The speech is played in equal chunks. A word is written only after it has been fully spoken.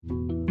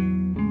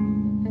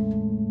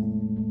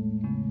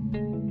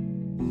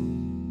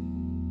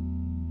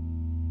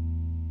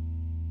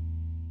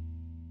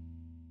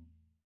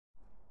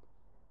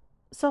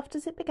Soft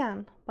as It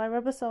Began by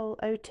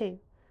RubberSoul02.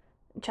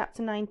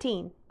 Chapter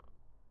 19.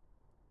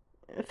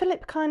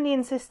 Philip kindly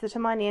insists that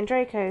Hermione and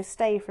Draco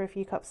stay for a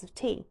few cups of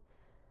tea.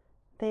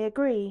 They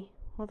agree,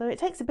 although it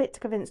takes a bit to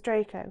convince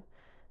Draco,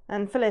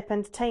 and Philip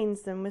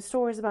entertains them with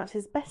stories about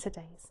his better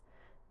days,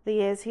 the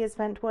years he had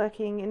spent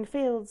working in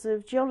fields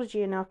of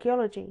geology and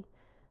archaeology,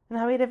 and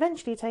how he had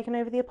eventually taken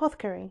over the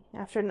apothecary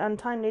after an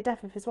untimely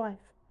death of his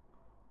wife.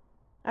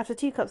 After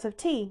 2 cups of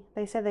tea,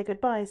 they say their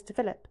goodbyes to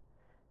Philip.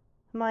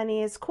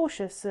 Hermione is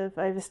cautious of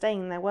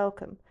overstaying their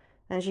welcome,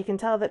 and she can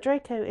tell that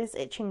Draco is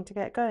itching to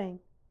get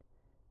going.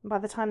 By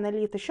the time they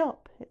leave the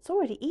shop, it's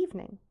already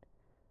evening.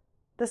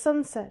 The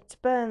sunset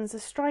burns a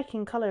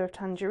striking colour of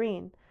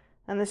tangerine,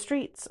 and the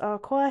streets are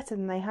quieter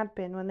than they had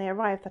been when they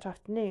arrived that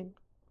afternoon.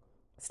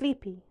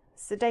 Sleepy,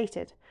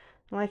 sedated,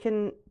 like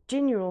a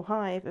general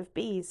hive of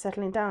bees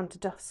settling down to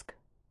dusk.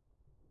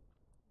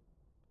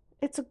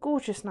 It's a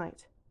gorgeous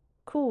night,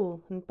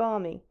 cool and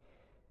balmy,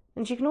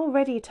 and she can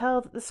already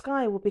tell that the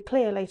sky will be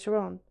clear later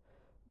on,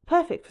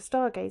 perfect for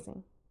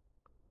stargazing.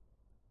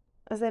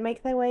 As they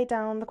make their way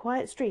down the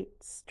quiet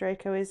streets,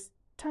 Draco is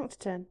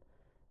taciturn,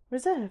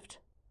 reserved.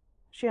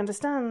 She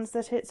understands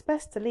that it's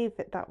best to leave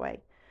it that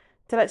way,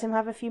 to let him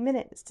have a few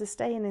minutes to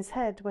stay in his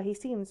head where he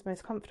seems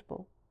most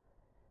comfortable.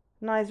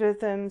 Neither of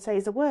them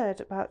says a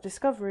word about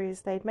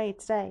discoveries they'd made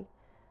today,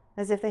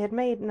 as if they had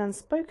made an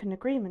unspoken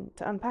agreement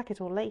to unpack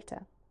it all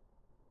later.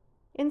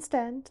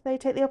 Instead, they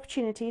take the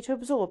opportunity to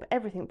absorb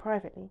everything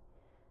privately,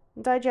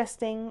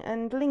 digesting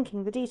and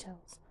linking the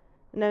details,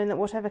 knowing that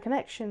whatever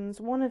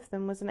connections one of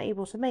them was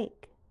unable to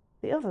make,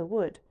 the other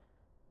would.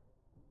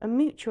 A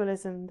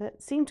mutualism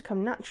that seemed to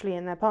come naturally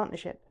in their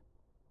partnership.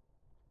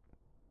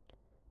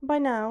 By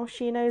now,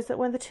 she knows that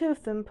when the two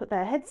of them put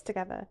their heads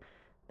together,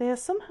 they are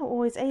somehow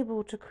always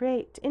able to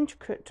create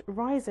intricate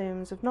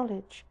rhizomes of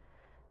knowledge,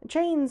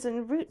 chains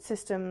and root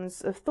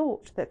systems of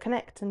thought that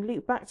connect and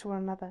loop back to one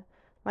another,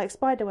 like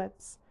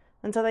spiderwebs,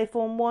 until they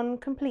form one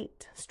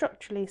complete,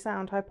 structurally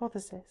sound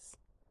hypothesis.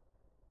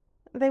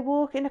 They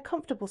walk in a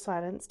comfortable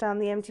silence down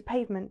the empty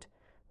pavement,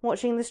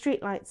 watching the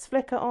streetlights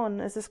flicker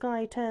on as the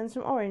sky turns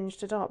from orange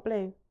to dark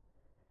blue.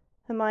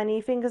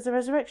 Hermione fingers the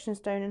resurrection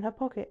stone in her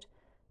pocket,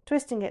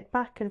 twisting it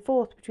back and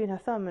forth between her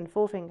thumb and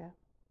forefinger.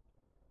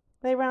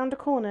 They round a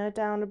corner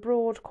down a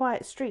broad,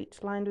 quiet street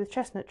lined with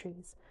chestnut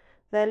trees,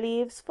 their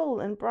leaves full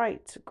and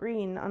bright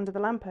green under the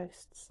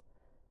lampposts.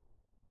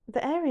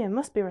 The area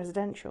must be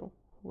residential.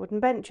 Wooden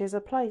benches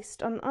are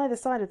placed on either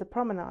side of the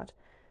promenade,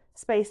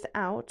 spaced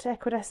out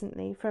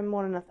equidistantly from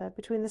one another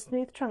between the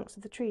smooth trunks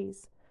of the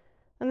trees,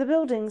 and the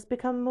buildings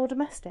become more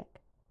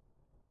domestic.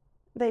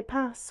 They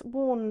pass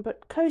worn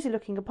but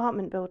cosy-looking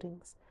apartment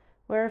buildings,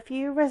 where a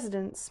few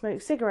residents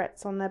smoke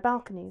cigarettes on their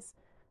balconies,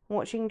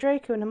 watching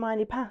Draco and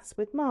Hermione pass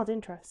with mild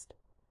interest.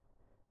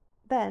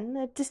 Then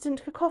a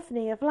distant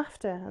cacophony of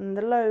laughter and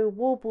the low,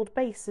 warbled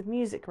bass of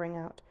music ring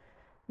out,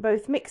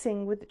 both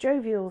mixing with the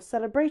jovial,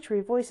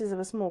 celebratory voices of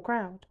a small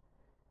crowd.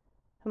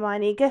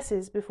 Hermione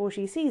guesses before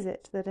she sees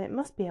it that it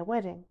must be a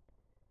wedding.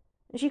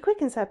 She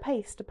quickens her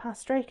pace to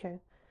pass Draco,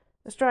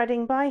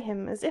 striding by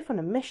him as if on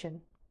a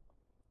mission.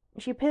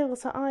 She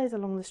peels her eyes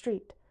along the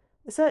street,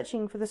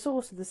 searching for the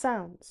source of the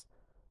sounds,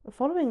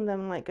 following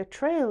them like a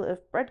trail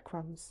of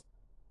breadcrumbs.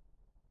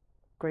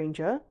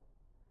 "Granger?"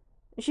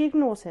 She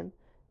ignores him,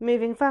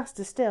 moving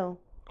faster still,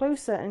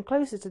 closer and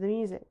closer to the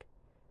music.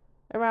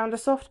 Around a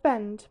soft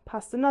bend,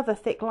 past another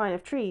thick line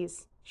of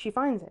trees, she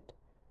finds it.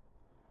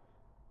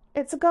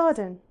 It's a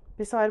garden,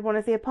 beside one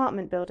of the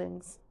apartment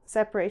buildings,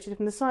 separated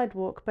from the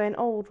sidewalk by an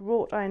old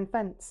wrought-iron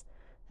fence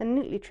and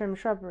neatly trimmed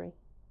shrubbery.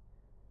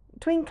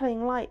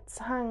 Twinkling lights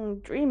hang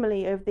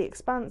dreamily over the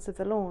expanse of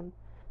the lawn,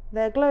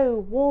 their glow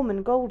warm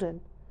and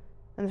golden,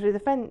 and through the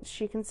fence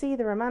she can see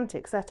the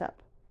romantic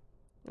setup.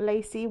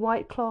 Lacy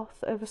white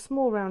cloth over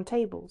small round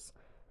tables,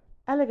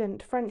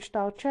 elegant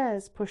French-style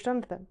chairs pushed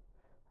under them,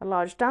 a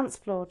large dance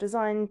floor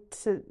designed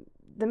to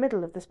the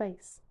middle of the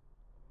space.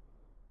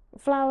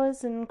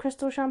 Flowers and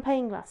crystal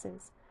champagne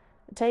glasses,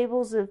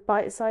 tables of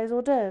bite-sized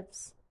hors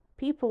d'oeuvres,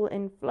 people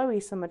in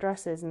flowy summer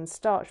dresses and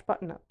starched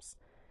button-ups,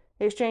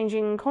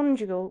 exchanging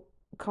conjugal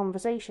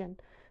conversation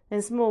in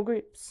small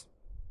groups.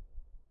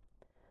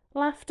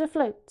 Laughter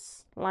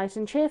floats, light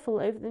and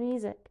cheerful, over the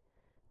music,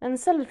 and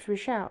celebratory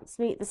shouts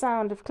meet the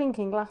sound of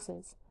clinking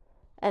glasses,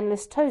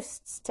 endless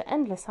toasts to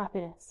endless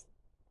happiness.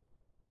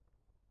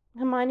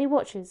 Hermione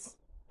watches,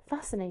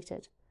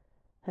 fascinated,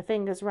 her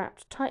fingers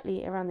wrapped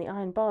tightly around the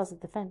iron bars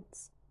of the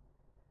fence.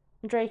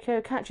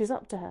 Draco catches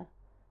up to her,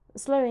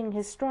 slowing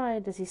his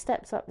stride as he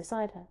steps up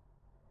beside her.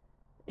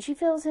 She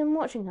feels him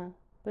watching her,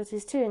 but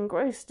is too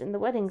engrossed in the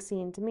wedding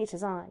scene to meet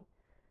his eye,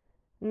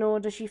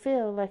 nor does she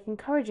feel like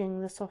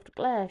encouraging the soft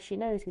glare she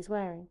knows he's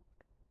wearing.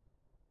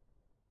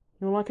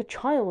 "You're like a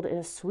child in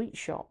a sweet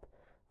shop.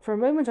 For a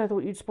moment I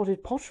thought you'd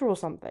spotted Potter or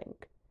something."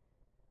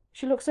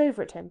 She looks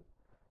over at him,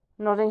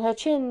 nodding her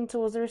chin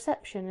towards the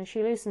reception as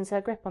she loosens her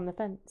grip on the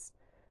fence,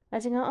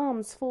 letting her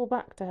arms fall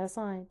back to her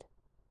side.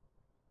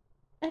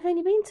 "I've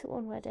only been to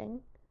one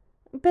wedding.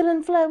 Bill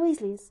and Fleur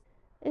Weasley's.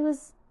 It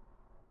was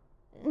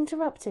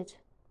interrupted."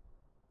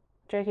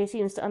 Draco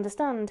seems to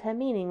understand her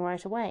meaning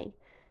right away,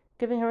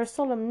 giving her a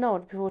solemn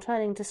nod before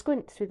turning to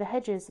squint through the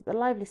hedges at the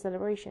lively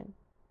celebration.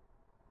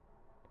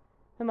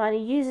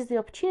 Hermione uses the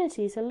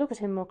opportunity to look at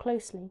him more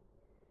closely.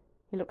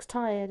 He looks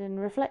tired and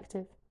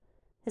reflective.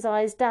 His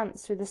eyes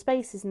dance through the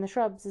spaces in the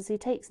shrubs as he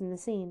takes in the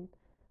scene,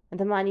 and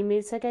Hermione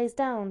moves her gaze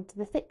down to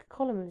the thick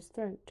column of his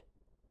throat.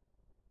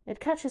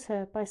 It catches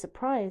her by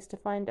surprise to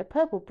find a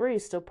purple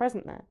bruise still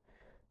present there,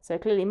 so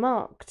clearly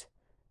marked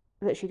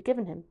that she'd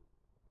given him.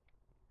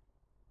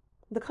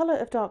 The colour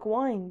of dark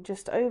wine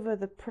just over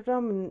the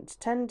predominant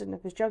tendon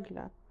of his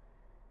jugular.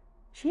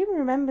 She even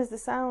remembers the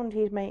sound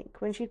he'd make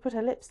when she'd put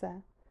her lips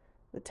there,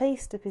 the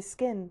taste of his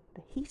skin,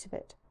 the heat of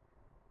it.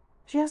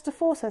 She has to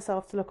force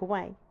herself to look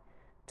away,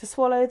 to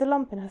swallow the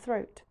lump in her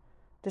throat,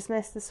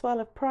 dismiss the swell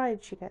of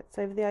pride she gets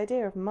over the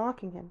idea of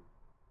marking him.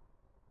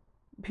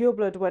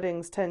 Pureblood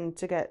weddings tend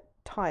to get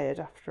tired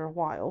after a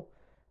while,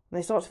 and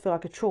they start to feel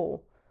like a chore,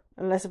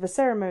 and less of a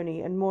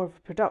ceremony and more of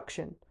a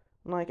production,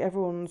 like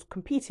everyone's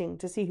competing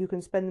to see who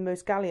can spend the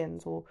most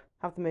galleons or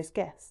have the most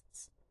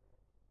guests.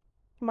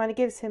 Hermione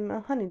gives him a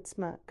honeyed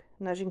smirk,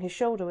 nudging his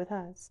shoulder with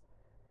hers.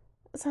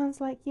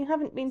 Sounds like you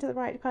haven't been to the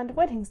right kind of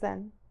weddings,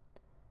 then.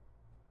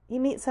 He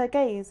meets her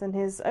gaze, and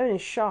his own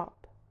is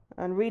sharp,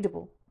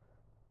 unreadable.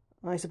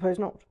 I suppose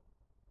not.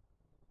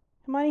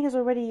 Hermione has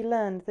already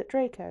learned that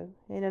Draco,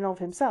 in and of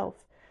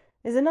himself,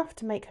 is enough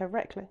to make her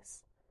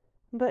reckless,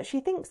 but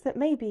she thinks that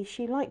maybe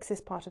she likes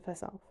this part of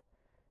herself,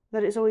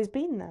 that it's always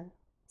been there,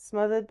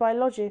 smothered by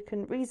logic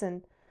and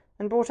reason,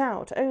 and brought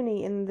out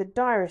only in the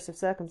direst of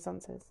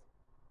circumstances.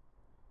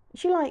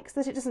 She likes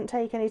that it doesn't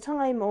take any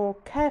time or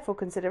careful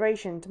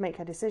consideration to make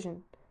her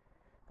decision,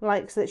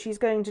 likes that she's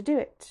going to do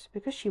it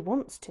because she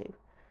wants to,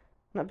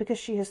 not because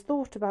she has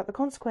thought about the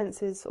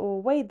consequences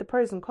or weighed the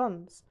pros and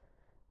cons.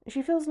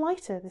 She feels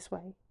lighter this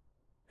way,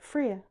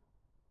 freer.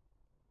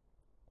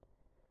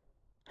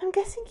 I'm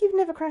guessing you've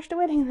never crashed a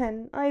wedding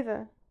then,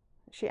 either,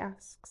 she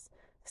asks,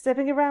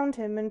 stepping around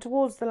him and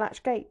towards the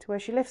latch gate where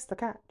she lifts the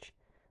catch,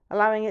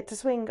 allowing it to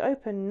swing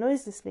open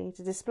noiselessly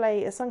to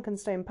display a sunken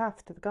stone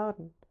path to the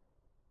garden.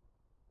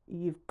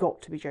 You've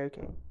got to be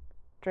joking,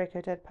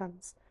 Draco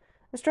deadpans,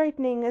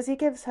 straightening as he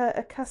gives her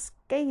a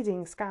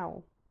cascading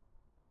scowl.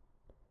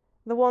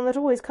 The one that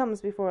always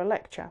comes before a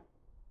lecture.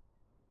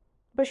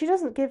 But she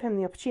doesn't give him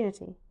the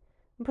opportunity,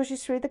 and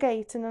pushes through the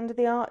gate and under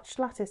the arched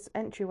lattice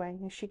entryway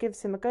as she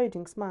gives him a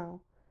goading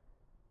smile.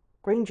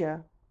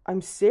 Granger,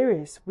 I'm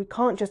serious. We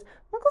can't just...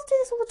 Muggles do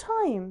this all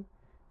the time,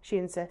 she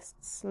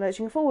insists,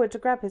 lurching forward to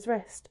grab his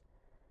wrist.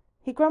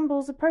 He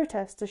grumbles a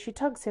protest as she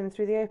tugs him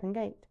through the open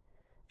gate,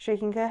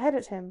 shaking her head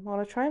at him while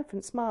a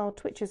triumphant smile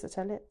twitches at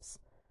her lips.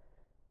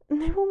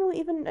 No one will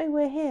even know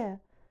we're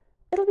here.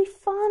 It'll be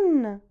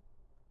fun.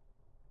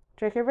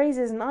 Draco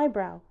raises an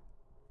eyebrow,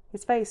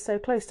 his face so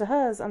close to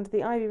hers under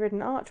the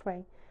ivy-ridden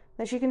archway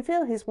that she can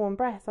feel his warm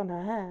breath on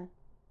her hair.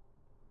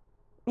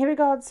 He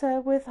regards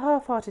her with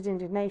half-hearted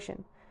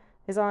indignation,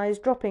 his eyes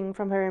dropping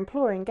from her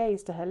imploring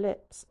gaze to her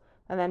lips,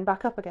 and then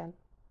back up again.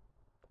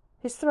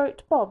 His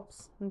throat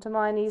bobs, and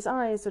Hermione's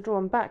eyes are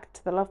drawn back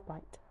to the love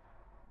bite.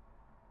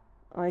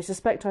 I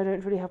suspect I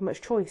don't really have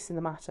much choice in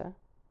the matter.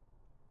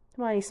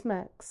 Hermione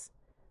smirks.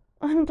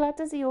 I'm glad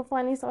to see you're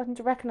finally starting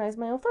to recognise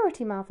my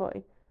authority,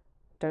 Malfoy.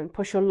 Don't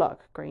push your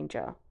luck,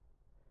 Granger.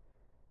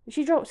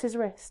 She drops his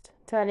wrist,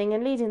 turning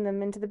and leading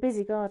them into the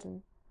busy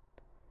garden.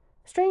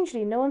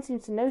 Strangely, no one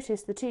seems to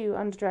notice the two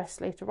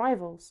underdressed late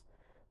arrivals,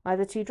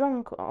 either too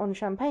drunk on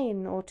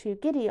champagne or too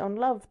giddy on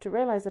love to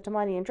realise that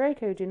Hermione and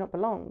Draco do not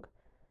belong.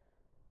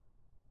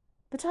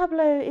 The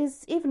tableau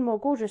is even more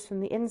gorgeous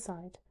from the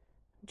inside,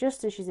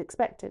 just as she's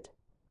expected.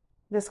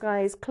 The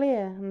sky is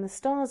clear, and the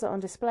stars are on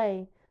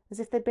display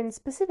as if they'd been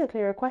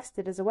specifically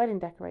requested as a wedding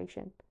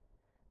decoration,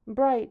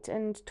 bright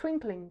and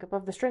twinkling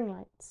above the string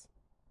lights.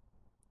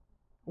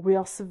 We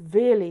are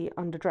severely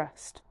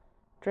underdressed,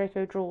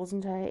 Draco drawls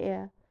into her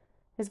ear,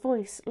 his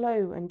voice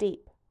low and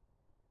deep.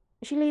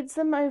 She leads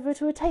them over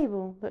to a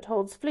table that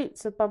holds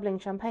flutes of bubbling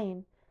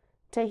champagne,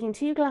 taking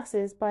 2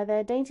 glasses by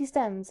their dainty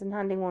stems and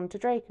handing one to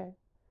Draco.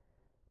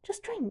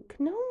 Just drink,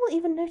 no one will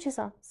even notice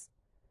us.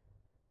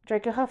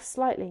 Draco huffs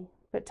slightly,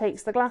 but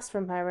takes the glass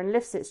from her and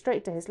lifts it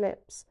straight to his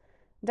lips,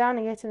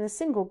 downing it in a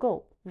single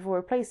gulp before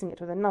replacing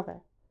it with another.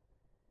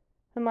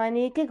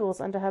 Hermione giggles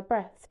under her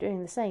breath,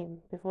 doing the same,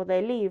 before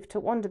they leave to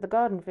wander the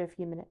garden for a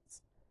few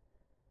minutes.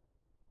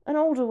 An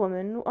older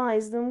woman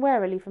eyes them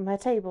warily from her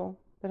table,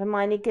 but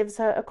Hermione gives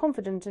her a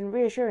confident and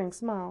reassuring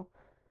smile,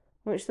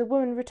 which the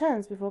woman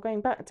returns before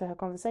going back to her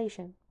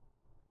conversation.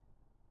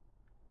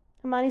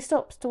 Hermione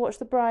stops to watch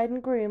the bride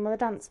and groom on the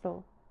dance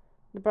floor.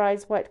 The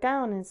bride's white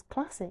gown is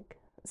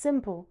classic,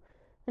 simple,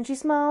 and she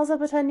smiles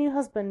up at her new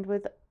husband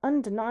with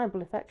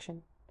undeniable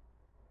affection.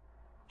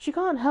 She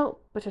can't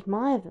help but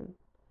admire them,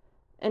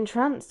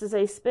 entranced as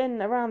they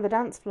spin around the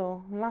dance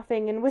floor,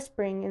 laughing and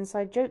whispering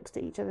inside jokes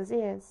to each other's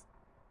ears.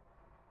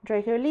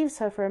 Draco leaves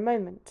her for a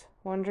moment,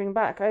 wandering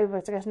back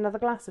over to get another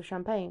glass of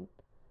champagne.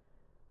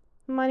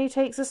 Hermione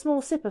takes a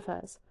small sip of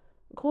hers,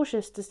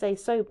 cautious to stay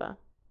sober.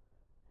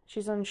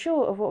 She's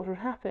unsure of what would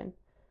happen,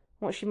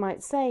 what she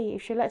might say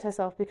if she let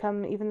herself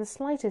become even the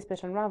slightest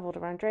bit unravelled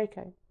around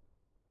Draco.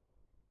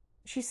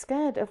 She's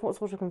scared of what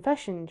sort of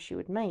confession she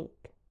would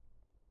make.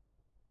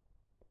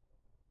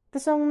 The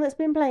song that's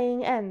been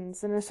playing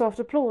ends, and a soft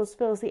applause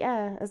fills the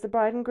air as the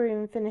bride and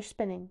groom finish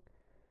spinning,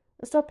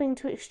 stopping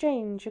to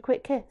exchange a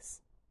quick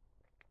kiss.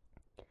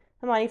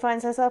 Hermione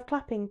finds herself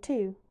clapping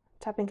too,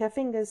 tapping her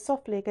fingers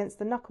softly against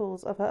the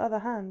knuckles of her other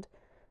hand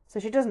so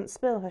she doesn't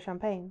spill her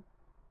champagne.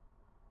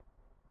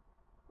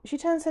 She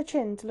turns her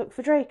chin to look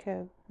for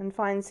Draco and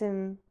finds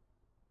him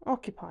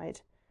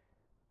occupied.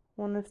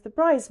 One of the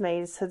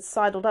bridesmaids had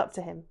sidled up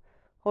to him,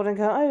 holding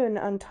her own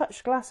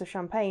untouched glass of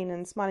champagne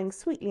and smiling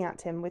sweetly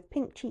at him with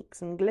pink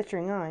cheeks and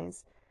glittering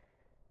eyes.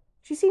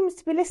 She seems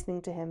to be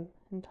listening to him,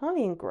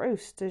 entirely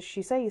engrossed as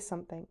she says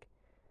something,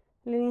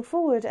 leaning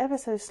forward ever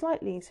so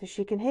slightly so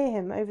she can hear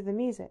him over the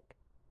music.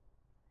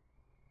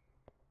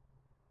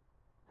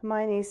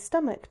 Hermione's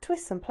stomach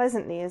twists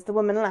unpleasantly as the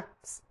woman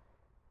laughs.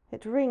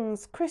 It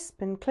rings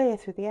crisp and clear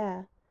through the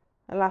air,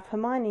 a laugh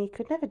Hermione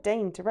could never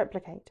deign to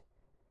replicate.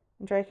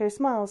 Draco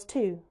smiles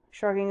too,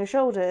 shrugging a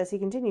shoulder as he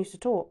continues to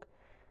talk,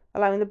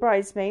 allowing the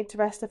bridesmaid to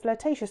rest a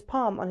flirtatious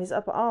palm on his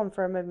upper arm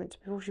for a moment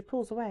before she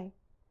pulls away.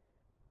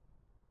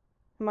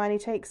 Hermione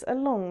takes a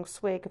long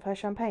swig of her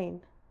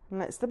champagne and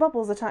lets the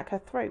bubbles attack her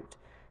throat,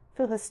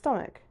 fill her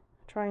stomach,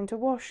 trying to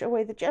wash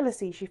away the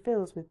jealousy she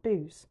feels with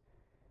booze.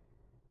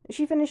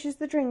 She finishes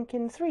the drink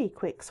in 3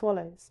 quick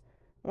swallows,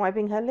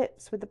 wiping her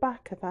lips with the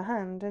back of her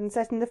hand and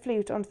setting the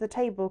flute onto the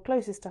table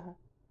closest to her.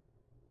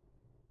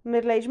 The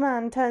middle-aged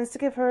man turns to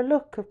give her a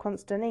look of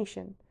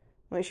consternation,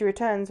 which she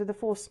returns with a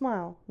forced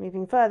smile,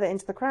 moving further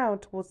into the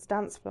crowd towards the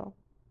dance floor.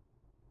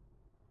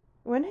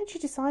 When had she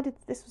decided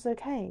that this was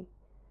okay?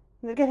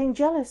 That getting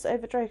jealous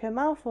over Draco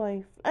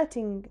Malfoy,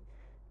 flirting,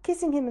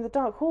 kissing him in the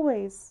dark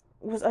hallways,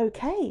 was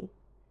okay?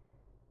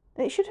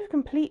 It should have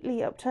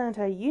completely upturned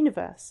her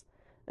universe,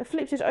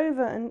 flipped it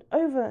over and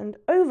over and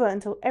over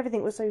until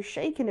everything was so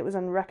shaken it was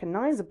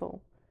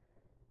unrecognizable.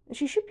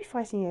 She should be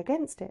fighting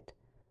against it,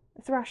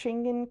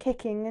 thrashing and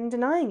kicking and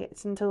denying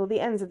it until the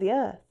ends of the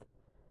earth.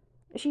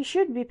 She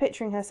should be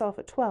picturing herself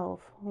at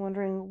 12,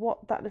 wondering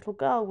what that little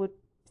girl would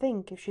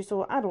think if she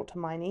saw adult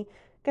Hermione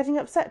getting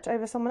upset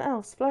over someone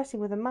else flirting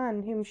with a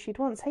man whom she'd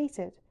once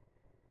hated,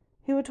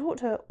 who had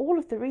taught her all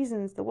of the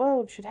reasons the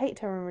world should hate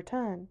her in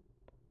return.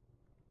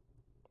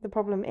 The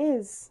problem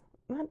is,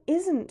 that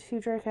isn't who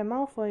Draco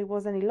Malfoy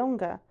was any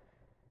longer.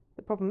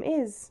 The problem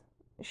is,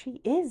 she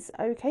is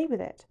okay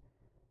with it.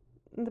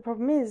 The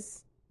problem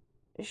is,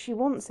 she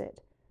wants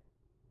it.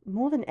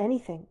 More than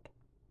anything.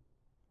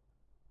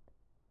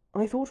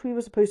 "I thought we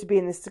were supposed to be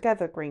in this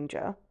together,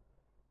 Granger."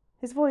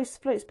 His voice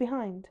floats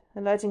behind,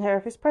 alerting her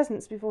of his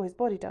presence before his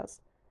body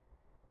does.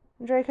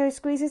 Draco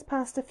squeezes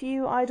past a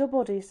few idle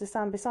bodies to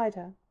stand beside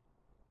her.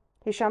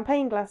 His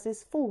champagne glass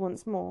is full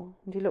once more,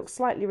 and he looks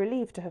slightly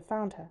relieved to have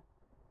found her.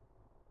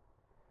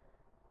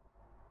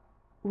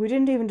 "We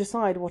didn't even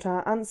decide what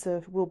our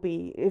answer will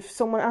be if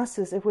someone asks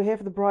us if we're here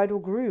for the bride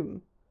or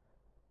groom."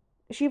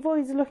 She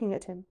avoids looking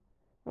at him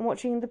and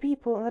watching the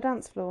people on the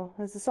dance floor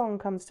as the song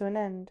comes to an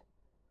end.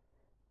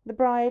 The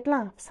bride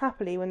laughs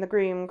happily when the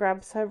groom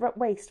grabs her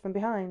waist from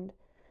behind,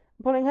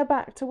 pulling her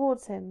back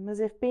towards him as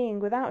if being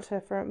without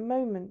her for a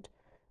moment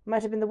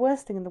might have been the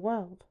worst thing in the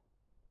world.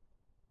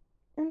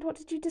 "And what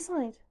did you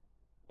decide?"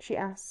 she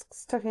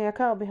asks, tucking her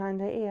curl behind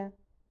her ear.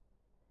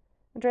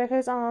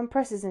 Draco's arm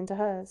presses into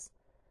hers,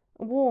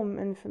 warm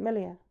and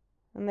familiar,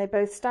 and they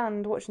both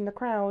stand watching the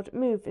crowd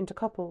move into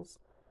couples,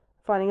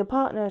 finding a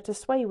partner to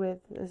sway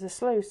with as a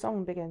slow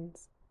song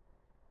begins.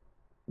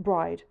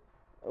 "Bride.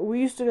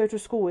 We used to go to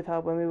school with her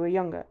when we were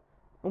younger.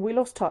 We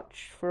lost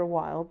touch for a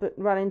while, but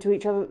ran into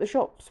each other at the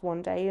shops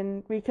one day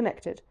and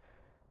reconnected.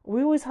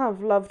 We always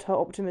have loved her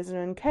optimism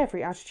and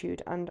carefree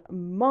attitude, and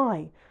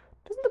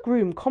doesn't the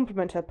groom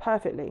compliment her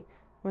perfectly?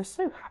 We're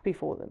so happy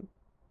for them."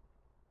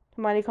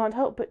 Hermione can't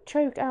help but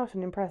choke out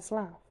an impressed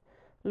laugh,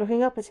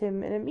 looking up at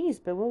him in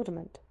amused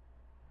bewilderment.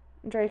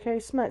 Draco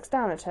smirks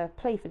down at her,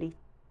 playfully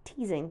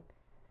teasing.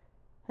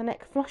 Her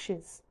neck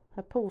flushes,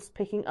 her pulse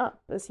picking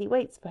up as he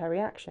waits for her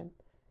reaction.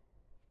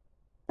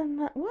 "And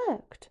that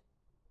worked?"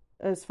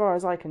 "As far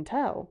as I can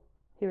tell,"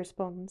 he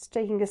responds,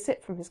 taking a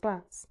sip from his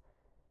glass.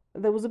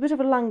 "There was a bit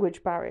of a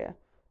language barrier,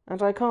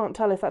 and I can't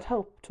tell if that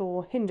helped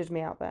or hindered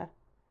me out there."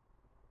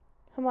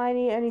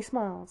 Hermione only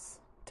smiles,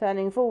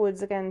 turning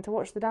forwards again to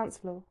watch the dance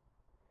floor.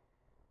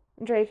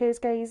 Draco's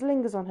gaze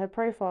lingers on her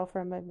profile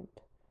for a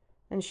moment,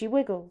 and she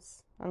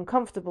wiggles,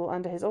 uncomfortable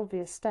under his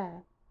obvious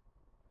stare.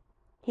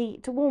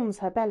 Heat warms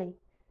her belly,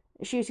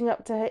 shooting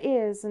up to her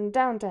ears and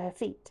down to her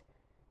feet,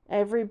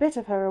 every bit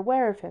of her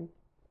aware of him,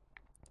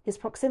 his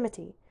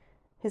proximity,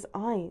 his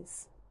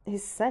eyes,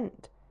 his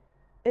scent.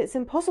 It's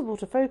impossible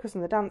to focus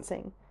on the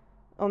dancing,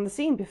 on the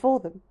scene before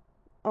them,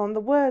 on the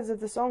words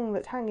of the song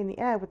that hang in the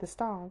air with the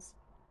stars.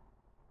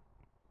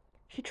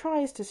 She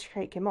tries to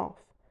shake him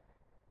off,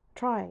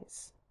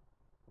 tries,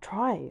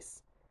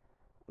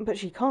 but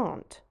she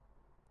can't.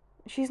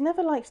 She's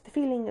never liked the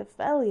feeling of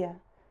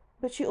failure,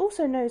 but she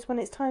also knows when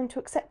it's time to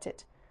accept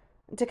it,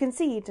 to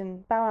concede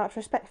and bow out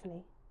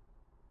respectfully.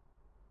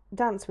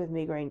 Dance with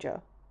me,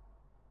 Granger.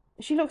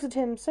 She looks at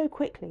him so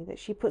quickly that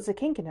she puts a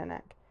kink in her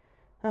neck,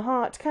 her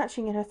heart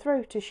catching in her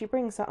throat as she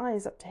brings her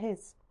eyes up to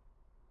his.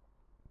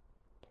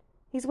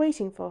 He's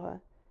waiting for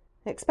her,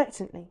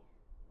 expectantly,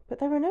 but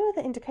there are no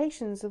other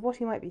indications of what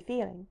he might be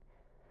feeling.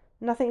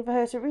 Nothing for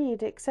her to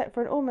read except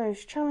for an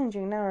almost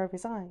challenging narrow of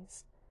his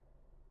eyes.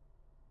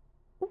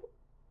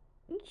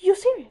 "You're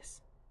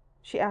serious?"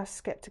 she asks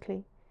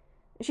sceptically,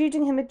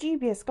 shooting him a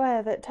dubious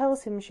glare that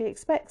tells him she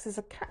expects there's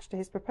a catch to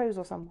his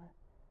proposal somewhere.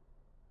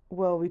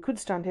 Well, we could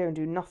stand here and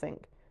do nothing,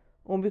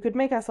 or we could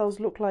make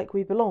ourselves look like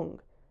we belong.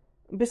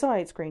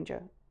 Besides,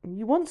 Granger,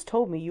 you once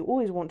told me you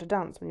always want to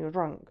dance when you're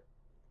drunk.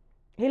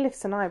 He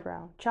lifts an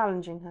eyebrow,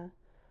 challenging her.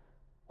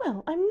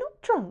 Well, I'm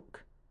not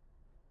drunk.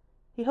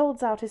 He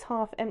holds out his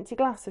half-empty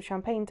glass of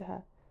champagne to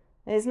her,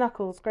 his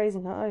knuckles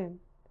grazing her own.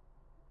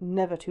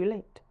 Never too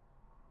late.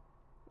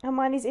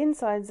 Hermione's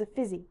insides are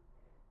fizzy.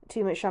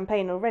 Too much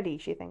champagne already,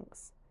 she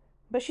thinks.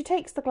 But she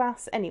takes the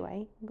glass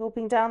anyway,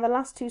 gulping down the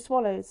last 2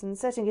 swallows and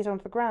setting it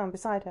onto the ground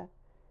beside her.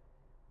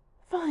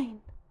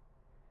 Fine.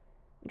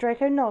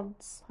 Draco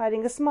nods,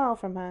 hiding a smile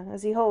from her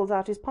as he holds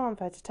out his palm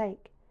for her to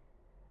take.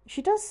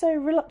 She does so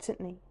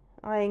reluctantly,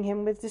 eyeing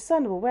him with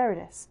discernible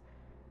wariness,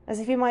 as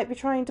if he might be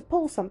trying to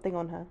pull something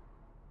on her.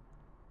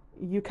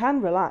 You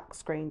can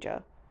relax,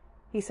 Granger,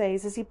 he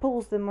says as he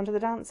pulls them onto the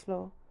dance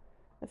floor,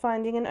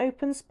 finding an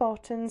open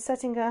spot and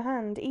setting her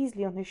hand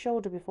easily on his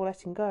shoulder before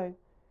letting go.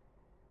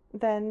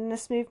 Then, in a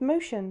smooth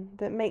motion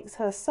that makes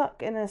her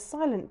suck in a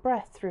silent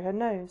breath through her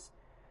nose,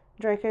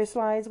 Draco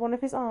slides one of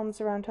his arms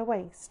around her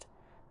waist,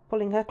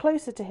 pulling her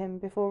closer to him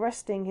before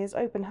resting his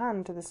open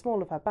hand to the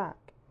small of her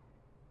back.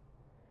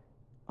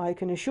 I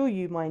can assure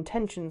you my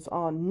intentions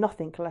are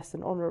nothing less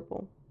than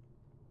honourable.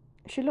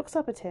 She looks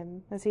up at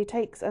him as he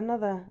takes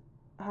another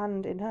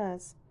hand in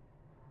hers,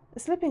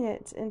 slipping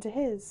it into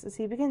his as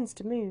he begins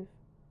to move.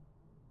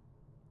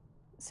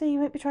 So you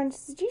won't be trying to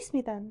seduce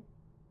me then?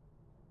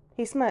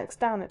 He smirks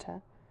down at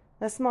her,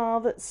 a smile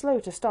that's slow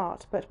to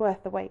start but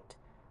worth the wait,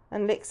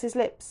 and licks his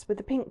lips with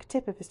the pink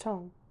tip of his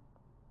tongue.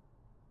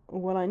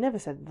 Well, I never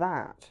said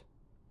that.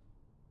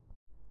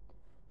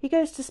 He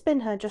goes to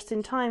spin her just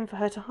in time for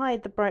her to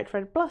hide the bright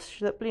red blush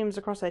that blooms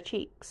across her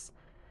cheeks.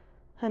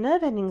 Her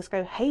nerve endings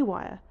go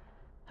haywire,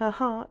 her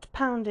heart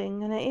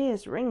pounding and her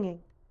ears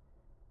ringing.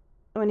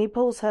 When he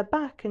pulls her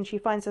back and she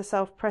finds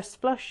herself pressed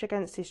flush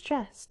against his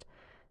chest,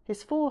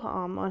 his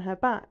forearm on her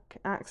back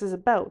acts as a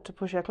belt to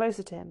push her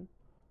closer to him,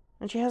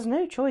 and she has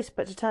no choice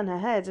but to turn her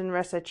head and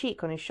rest her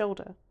cheek on his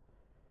shoulder.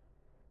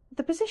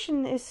 The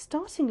position is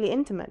startlingly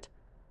intimate,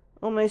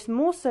 almost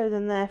more so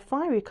than their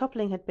fiery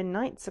coupling had been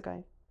nights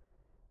ago.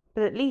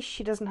 But at least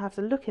she doesn't have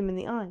to look him in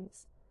the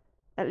eyes.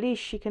 At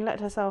least she can let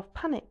herself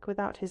panic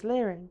without his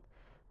leering,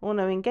 or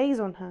knowing gaze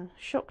on her,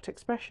 shocked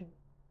expression.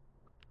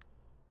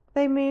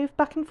 They move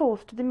back and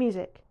forth to the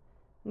music,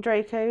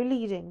 Draco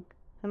leading,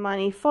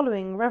 Hermione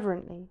following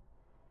reverently.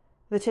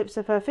 The tips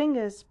of her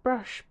fingers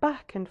brush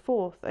back and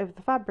forth over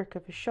the fabric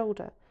of his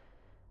shoulder,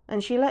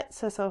 and she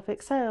lets herself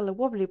exhale a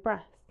wobbly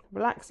breath,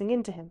 relaxing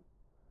into him.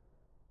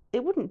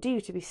 It wouldn't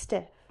do to be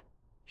stiff.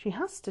 She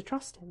has to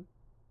trust him.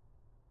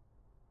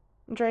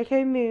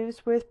 Draco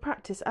moves with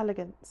practiced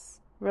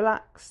elegance,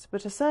 relaxed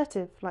but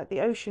assertive like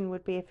the ocean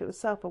would be if it was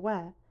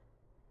self-aware.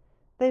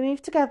 They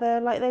move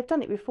together like they've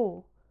done it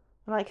before,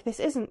 like this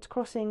isn't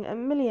crossing a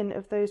million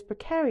of those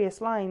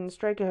precarious lines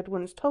Draco had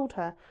once told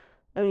her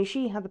only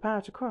she had the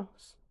power to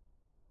cross.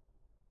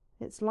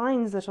 It's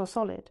lines that are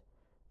solid,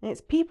 and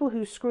it's people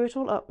who screw it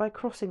all up by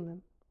crossing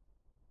them.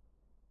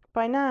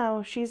 By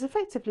now she's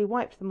effectively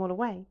wiped them all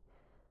away,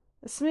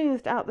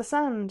 smoothed out the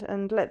sand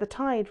and let the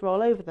tide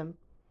roll over them,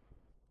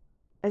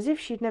 as if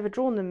she'd never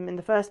drawn them in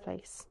the first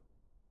place.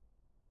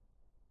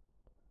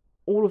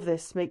 All of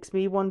this makes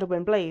me wonder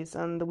when Blaise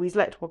and the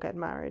Weaslette will get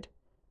married,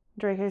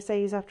 Draco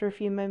says after a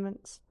few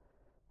moments.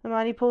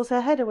 Hermione pulls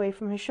her head away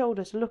from his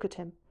shoulder to look at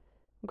him,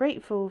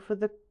 grateful for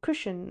the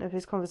cushion of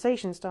his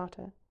conversation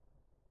starter.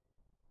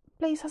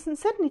 Blaise hasn't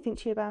said anything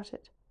to you about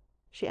it?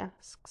 She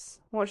asks,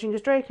 watching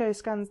as Draco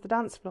scans the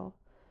dance floor,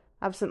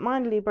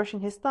 absent-mindedly brushing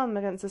his thumb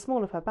against the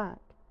small of her back.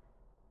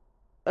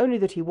 Only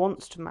that he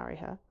wants to marry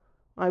her.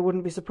 I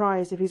wouldn't be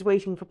surprised if he's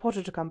waiting for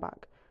Potter to come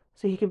back,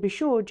 so he can be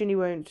sure Ginny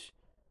won't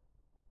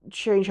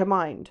change her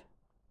mind.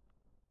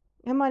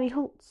 Hermione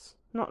halts,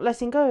 not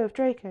letting go of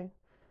Draco,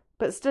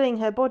 but stilling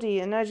her body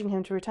and urging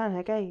him to return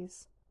her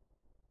gaze.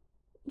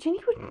 Ginny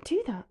wouldn't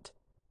do that,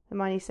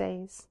 Hermione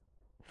says,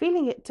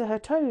 feeling it to her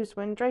toes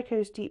when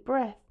Draco's deep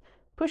breath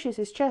pushes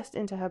his chest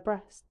into her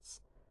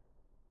breasts.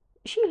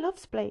 She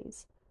loves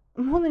Blaise,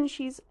 more than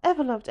she's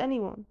ever loved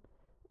anyone.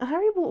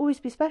 Harry will always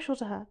be special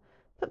to her,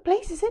 but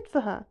Blaise is it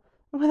for her,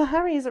 whether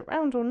Harry is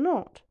around or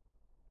not.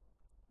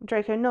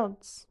 Draco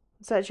nods,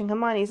 searching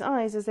Hermione's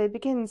eyes as they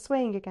begin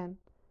swaying again.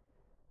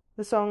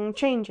 The song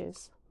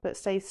changes, but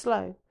stays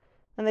slow,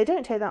 and they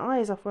don't take their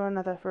eyes off one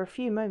another for a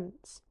few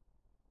moments.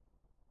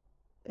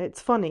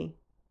 It's funny,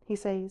 he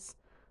says,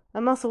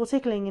 a muscle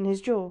tickling in his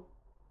jaw.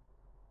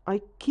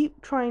 I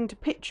keep trying to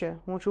picture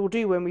what you'll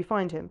do when we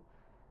find him.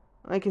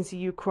 I can see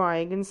you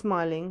crying and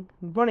smiling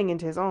and running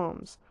into his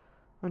arms.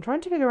 I'm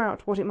trying to figure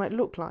out what it might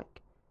look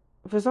like,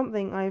 for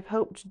something I've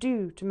helped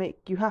do to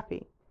make you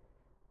happy.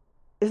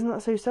 Isn't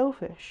that so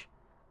selfish?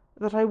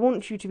 That I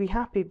want you to be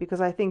happy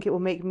because I think it will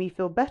make me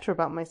feel better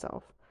about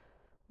myself.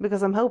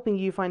 Because I'm helping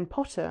you find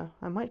Potter,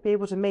 I might be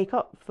able to make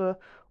up for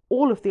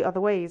all of the other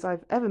ways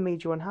I've ever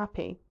made you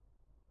unhappy.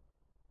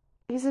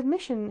 His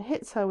admission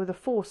hits her with a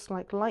force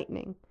like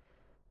lightning,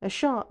 a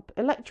sharp,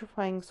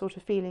 electrifying sort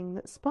of feeling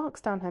that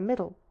sparks down her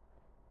middle.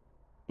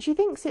 She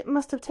thinks it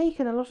must have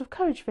taken a lot of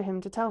courage for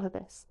him to tell her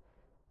this,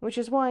 which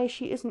is why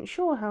she isn't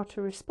sure how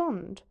to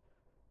respond,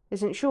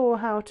 isn't sure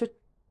how to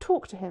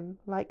talk to him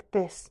like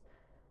this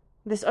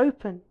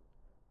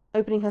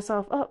opening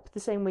herself up the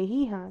same way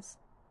he has.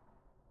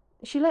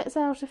 She lets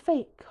out a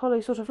fake,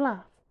 hollow sort of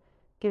laugh,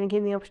 giving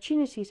him the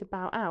opportunity to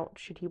bow out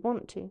should he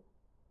want to.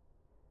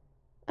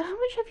 How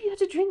much have you had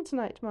to drink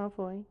tonight,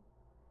 Malfoy?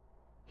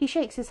 He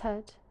shakes his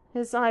head,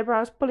 his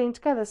eyebrows pulling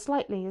together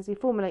slightly as he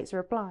formulates a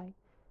reply.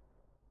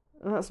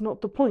 That's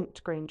not the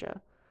point,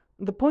 Granger.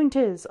 The point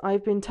is,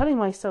 I've been telling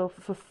myself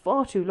for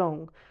far too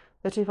long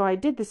that if I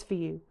did this for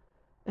you,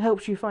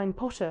 helped you find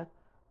Potter,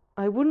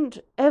 I wouldn't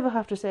ever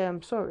have to say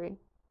I'm sorry.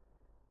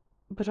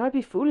 But I'd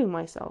be fooling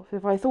myself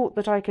if I thought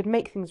that I could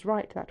make things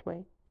right that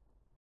way.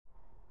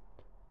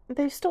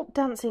 They've stopped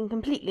dancing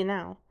completely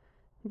now.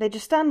 They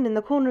just stand in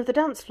the corner of the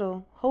dance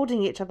floor,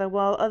 holding each other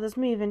while others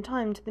move in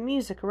time to the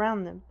music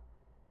around them.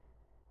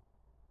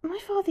 My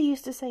father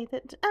used to say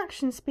that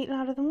actions speak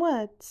louder than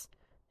words,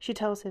 she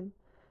tells him,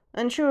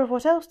 unsure of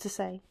what else to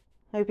say,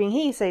 hoping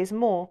he says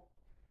more.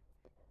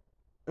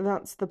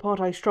 That's the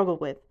part I struggle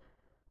with.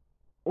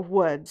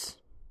 Words.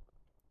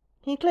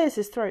 He clears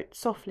his throat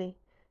softly,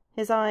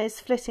 his eyes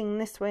flitting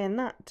this way and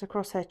that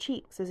across her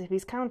cheeks as if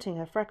he's counting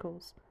her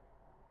freckles.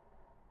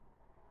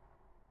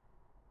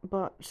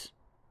 But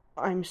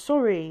I'm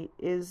sorry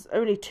is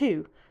only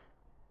 2,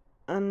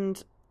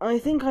 and I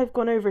think I've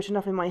gone over it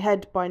enough in my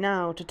head by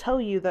now to tell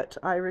you that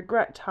I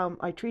regret how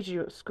I treated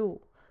you at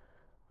school.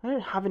 I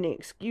don't have any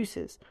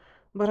excuses,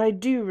 but I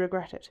do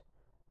regret it.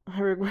 I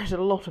regret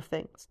a lot of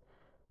things,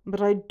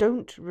 but I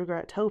don't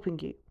regret helping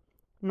you.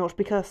 Not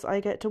because I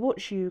get to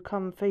watch you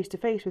come face to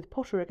face with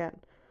Potter again,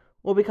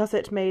 or because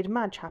it made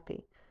Madge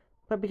happy,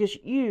 but because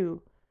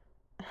you,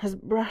 as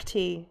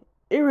bratty,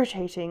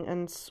 irritating,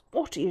 and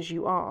swotty as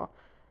you are,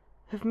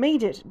 have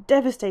made it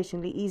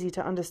devastatingly easy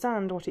to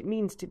understand what it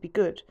means to be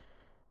good.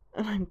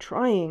 And I'm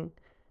trying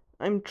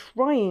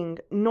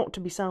not to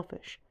be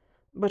selfish,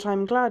 but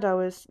I'm glad I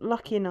was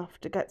lucky enough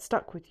to get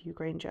stuck with you,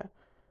 Granger,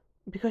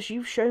 because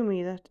you've shown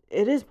me that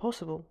it is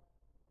possible.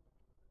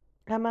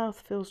 Her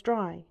mouth feels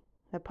dry,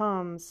 her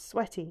palms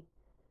sweaty.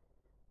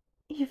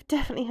 You've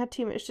definitely had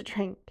too much to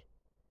drink.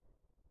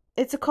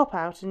 It's a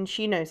cop-out, and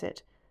she knows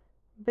it,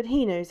 but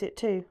he knows it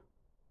too.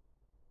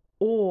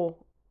 Or,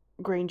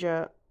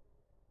 Granger,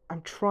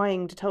 I'm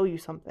trying to tell you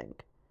something.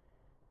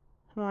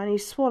 Hermione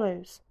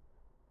swallows,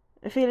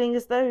 feeling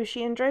as though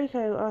she and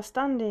Draco are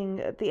standing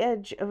at the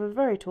edge of a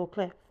very tall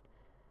cliff,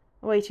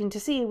 waiting to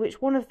see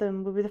which one of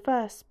them will be the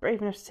first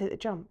brave enough to take the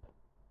jump.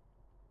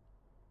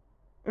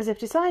 As if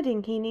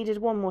deciding he needed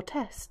one more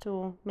test,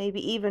 or maybe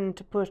even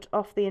to put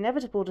off the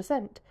inevitable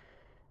descent,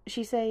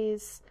 she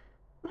says,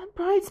 "My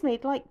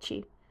bridesmaid liked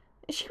you.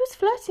 She was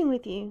flirting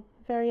with you,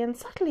 very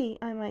unsubtly,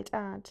 I might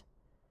add."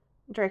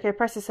 Draco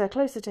presses her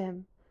closer to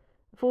him,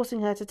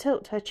 forcing her to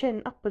tilt her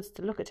chin upwards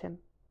to look at him.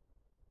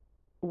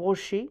 Was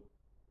she?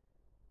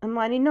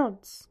 Hermione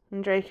nods,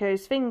 and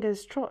Draco's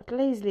fingers trot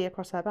lazily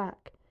across her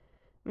back,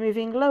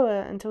 moving lower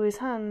until his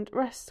hand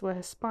rests where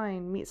her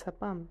spine meets her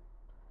bum.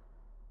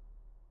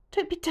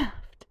 Don't be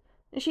daft.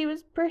 She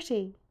was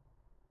pretty.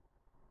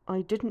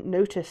 I didn't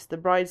notice the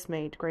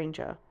bridesmaid,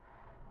 Granger.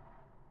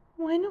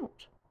 Why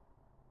not?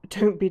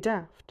 Don't be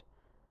daft.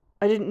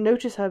 I didn't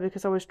notice her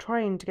because I was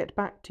trying to get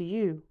back to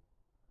you.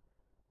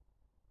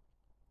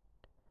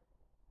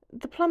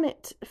 The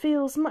plummet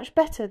feels much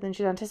better than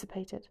she'd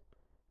anticipated.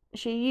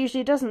 She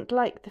usually doesn't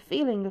like the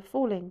feeling of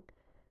falling,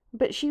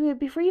 but she would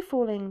be free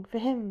falling for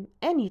him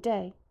any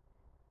day.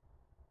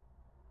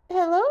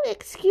 Hello,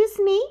 excuse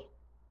me?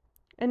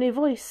 A new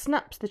voice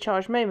snaps the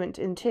charged moment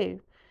in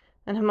two,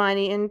 and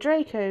Hermione and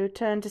Draco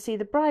turn to see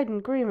the bride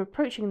and groom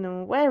approaching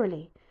them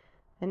warily,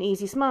 and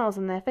easy smiles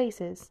on their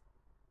faces.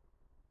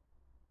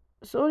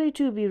 Sorry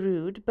to be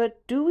rude,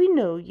 but do we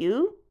know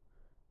you?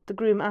 The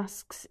groom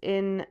asks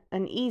in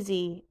an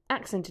easy,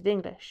 accented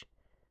English.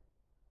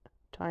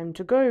 Time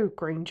to go,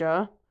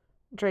 Granger,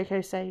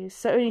 Draco says,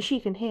 so only she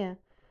can hear,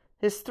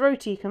 his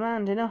throaty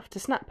command enough to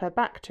snap her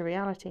back to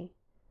reality.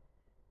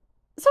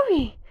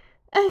 Sorry,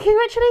 and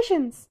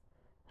congratulations!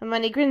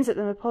 Hermione grins at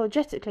them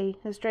apologetically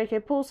as Draco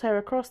pulls her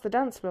across the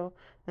dance floor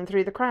and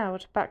through the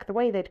crowd, back the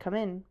way they'd come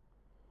in.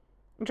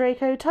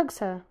 Draco tugs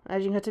her,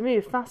 urging her to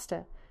move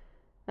faster,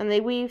 and they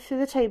weave through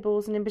the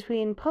tables and in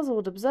between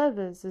puzzled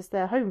observers as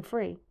they're home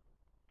free,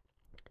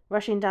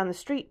 rushing down the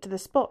street to the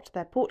spot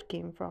their port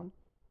came from.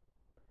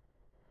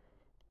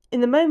 In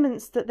the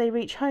moments that they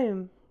reach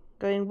home,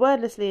 going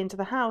wordlessly into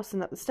the house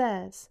and up the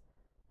stairs,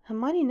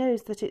 Hermione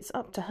knows that it's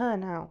up to her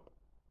now.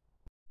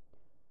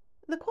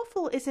 The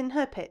quaffle is in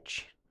her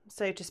pitch,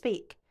 so to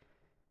speak.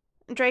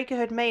 Draco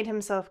had made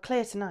himself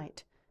clear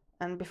tonight,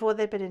 and before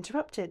they'd been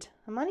interrupted,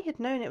 Hermione had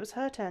known it was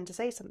her turn to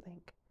say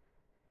something.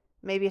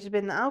 Maybe it had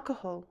been the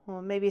alcohol,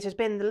 or maybe it had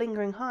been the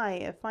lingering high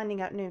of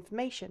finding out new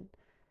information,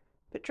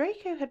 but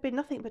Draco had been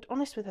nothing but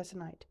honest with her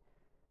tonight.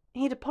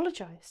 He'd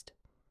apologised.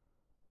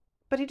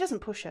 But he doesn't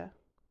push her.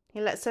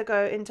 He lets her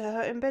go into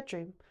her own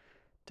bedroom,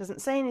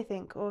 doesn't say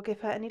anything or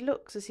give her any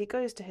looks as he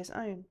goes to his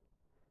own.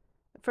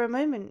 For a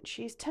moment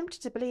she's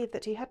tempted to believe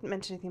that he hadn't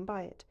meant anything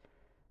by it,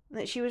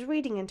 that she was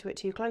reading into it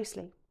too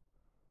closely.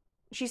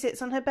 She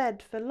sits on her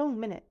bed for long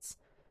minutes,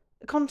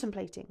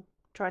 contemplating,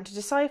 trying to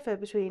decipher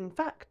between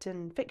fact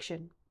and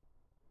fiction.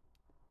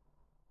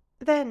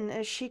 Then,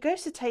 as she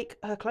goes to take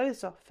her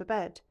clothes off for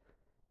bed,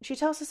 she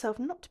tells herself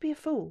not to be a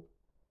fool.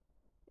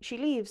 She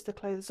leaves the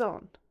clothes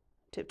on,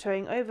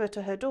 tiptoeing over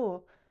to her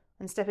door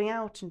and stepping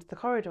out into the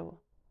corridor,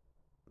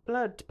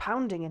 blood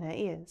pounding in her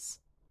ears.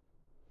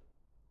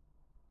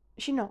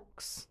 She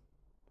knocks,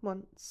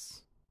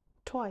 once,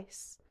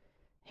 twice,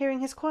 hearing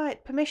his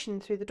quiet permission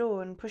through the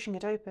door and pushing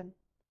it open.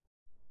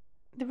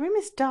 The room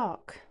is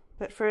dark,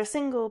 but for a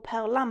single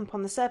pale lamp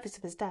on the surface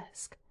of his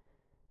desk.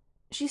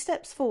 She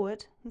steps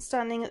forward, and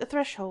standing at the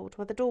threshold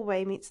where the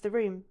doorway meets the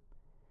room.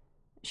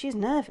 She is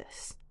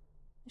nervous.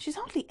 She's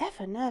hardly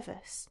ever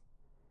nervous.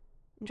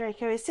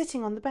 Draco is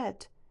sitting on the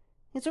bed.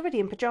 He's already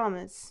in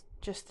pyjamas,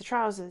 just the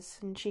trousers,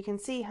 and she can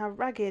see how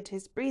ragged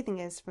his breathing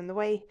is from the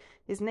way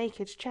his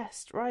naked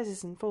chest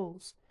rises and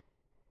falls.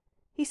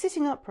 He's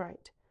sitting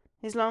upright,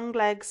 his long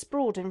legs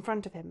sprawled in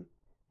front of him,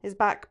 his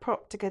back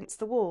propped against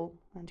the wall,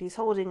 and he's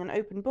holding an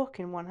open book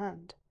in one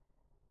hand.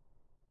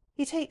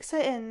 He takes her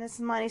in as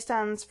Hermione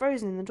stands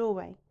frozen in the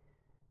doorway,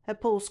 her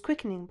pulse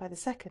quickening by the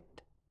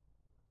second.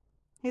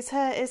 His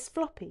hair is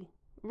floppy,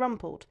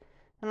 rumpled,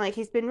 and like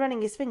he's been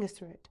running his fingers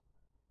through it.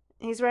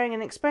 He's wearing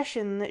an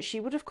expression that she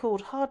would have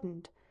called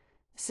hardened,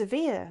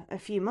 severe a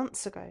few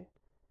months ago,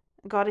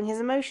 guarding his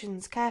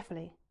emotions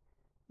carefully,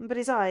 but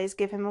his eyes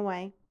give him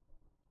away.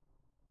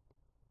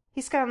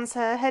 He scans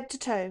her head to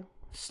toe,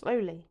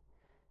 slowly,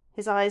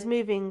 his eyes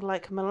moving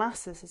like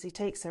molasses as he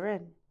takes her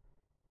in.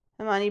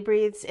 Hermione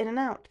breathes in and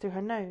out through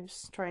her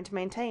nose, trying to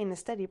maintain a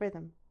steady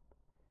rhythm.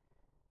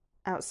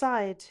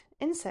 Outside,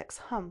 insects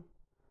hum.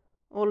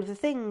 All of the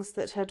things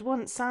that had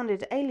once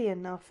sounded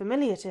alien are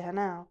familiar to her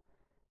now.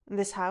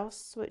 This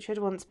house, which had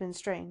once been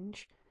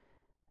strange,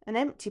 an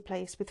empty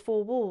place with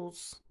four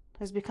walls,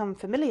 has become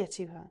familiar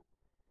to her.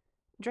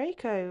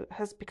 Draco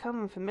has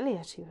become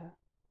familiar to her.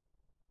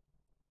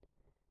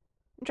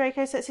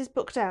 Draco sets his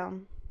book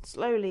down,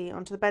 slowly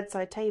onto the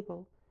bedside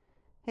table,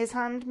 his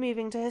hand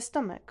moving to his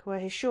stomach where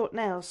his short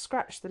nails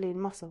scratch the lean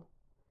muscle.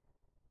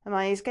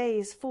 Hermione's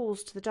gaze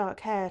falls to the dark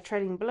hair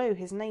trailing below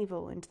his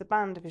navel into the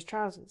band of his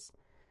trousers,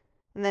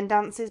 and then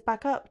dances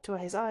back up to where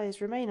his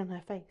eyes remain on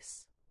her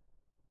face.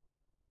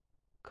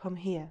 "Come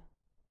here."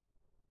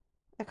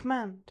 A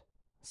command,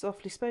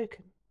 softly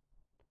spoken.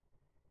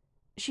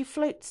 She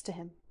floats to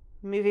him,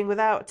 moving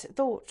without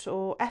thought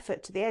or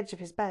effort to the edge of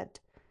his bed.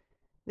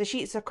 The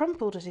sheets are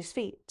crumpled at his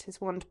feet,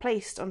 his wand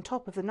placed on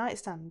top of the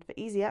nightstand for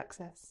easy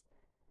access.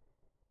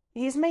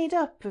 He is made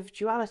up of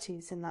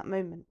dualities in that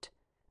moment,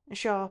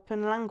 sharp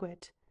and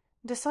languid,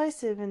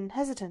 decisive and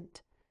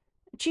hesitant,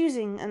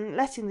 choosing and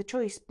letting the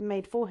choice be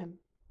made for him.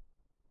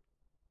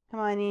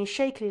 Hermione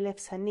shakily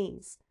lifts her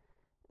knees,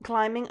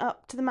 climbing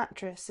up to the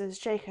mattress as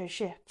Draco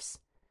shifts,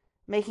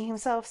 making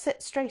himself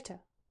sit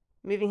straighter,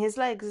 moving his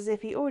legs as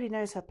if he already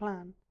knows her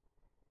plan.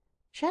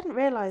 She hadn't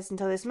realised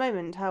until this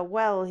moment how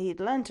well he'd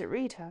learned to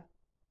read her.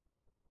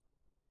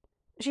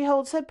 She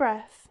holds her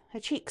breath, her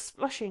cheeks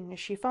flushing as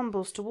she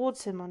fumbles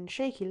towards him on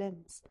shaky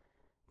limbs,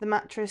 the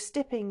mattress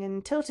dipping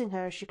and tilting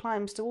her as she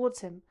climbs towards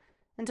him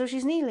until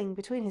she's kneeling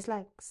between his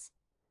legs.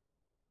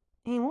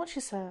 He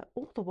watches her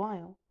all the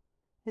while,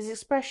 his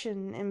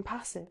expression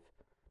impassive,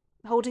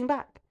 holding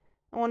back,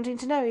 wanting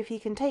to know if he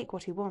can take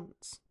what he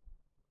wants.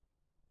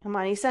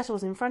 Hermione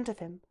settles in front of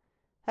him,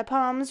 her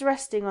palms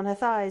resting on her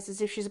thighs as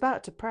if she's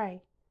about to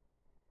pray.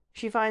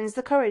 She finds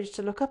the courage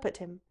to look up at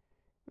him,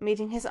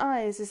 meeting his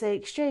eyes as they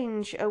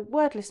exchange a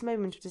wordless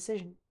moment of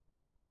decision.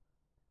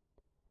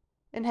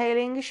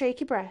 Inhaling a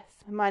shaky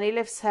breath, Hermione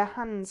lifts her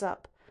hands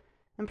up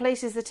and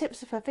places the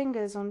tips of her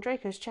fingers on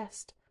Draco's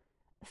chest,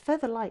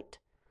 feather light,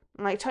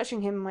 like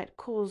touching him might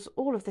cause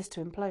all of this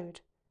to implode.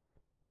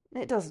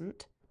 It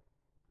doesn't.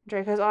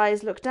 Draco's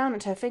eyes look down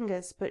at her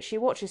fingers, but she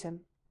watches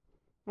him,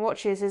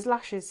 watches his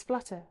lashes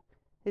flutter,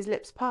 his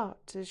lips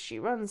part as she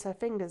runs her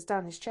fingers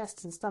down his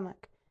chest and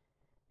stomach,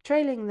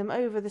 trailing them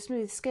over the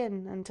smooth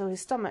skin until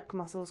his stomach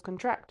muscles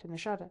contract in a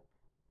shudder.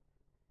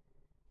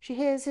 She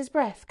hears his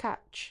breath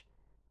catch,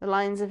 the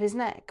lines of his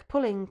neck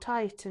pulling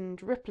tight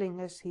and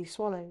rippling as he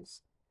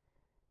swallows.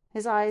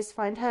 His eyes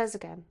find hers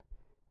again,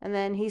 and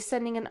then he's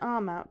sending an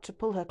arm out to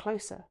pull her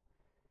closer,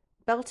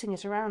 belting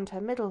it around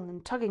her middle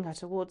and tugging her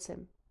towards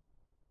him.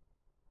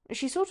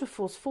 She sort of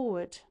falls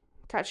forward,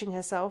 catching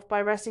herself by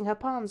resting her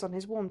palms on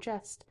his warm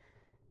chest,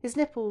 his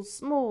nipples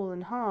small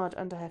and hard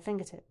under her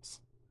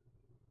fingertips.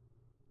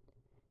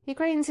 He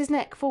cranes his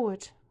neck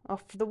forward,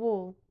 off to the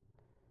wall,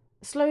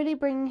 slowly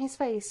bringing his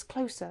face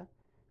closer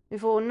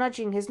before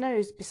nudging his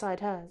nose beside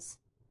hers.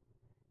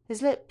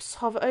 His lips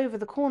hover over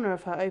the corner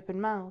of her open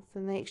mouth,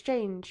 and they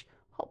exchange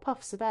hot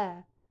puffs of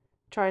air,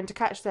 trying to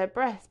catch their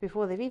breath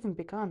before they've even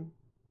begun.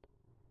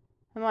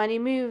 Hermione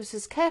moves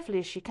as carefully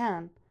as she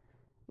can,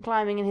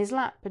 climbing in his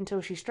lap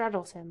until she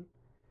straddles him,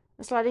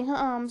 sliding her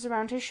arms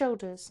around his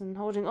shoulders and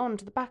holding on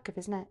to the back of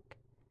his neck.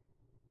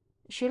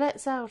 She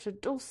lets out a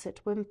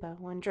dulcet whimper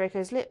when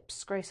Draco's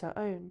lips grace her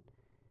own,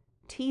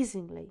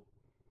 teasingly,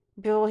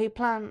 before he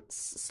plants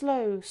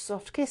slow,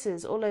 soft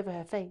kisses all over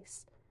her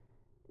face,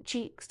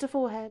 cheeks to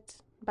forehead,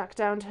 back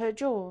down to her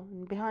jaw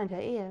and behind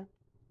her ear.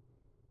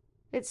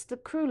 It's the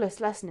cruelest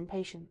lesson in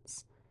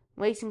patience,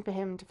 waiting for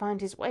him to find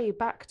his way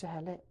back to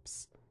her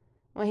lips,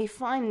 where he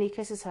finally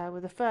kisses her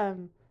with a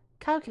firm,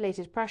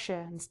 calculated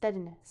pressure and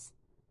steadiness.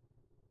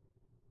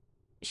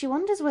 She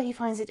wonders where he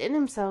finds it in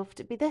himself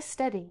to be this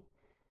steady,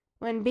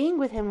 when being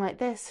with him like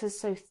this has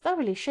so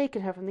thoroughly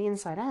shaken her from the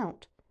inside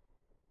out.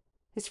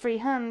 His free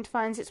hand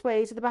finds its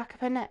way to the back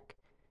of her neck,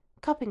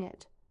 cupping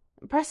it,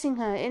 pressing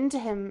her into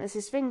him as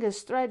his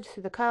fingers thread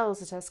through the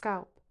curls at her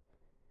scalp.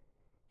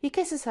 He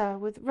kisses her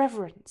with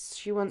reverence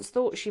she once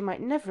thought she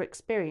might never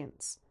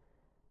experience,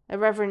 a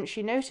reverence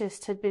she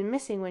noticed had been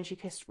missing when she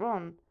kissed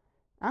Ron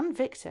and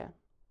Victor.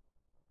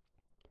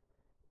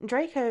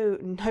 Draco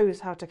knows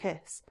how to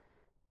kiss,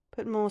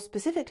 but more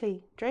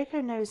specifically,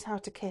 Draco knows how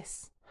to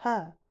kiss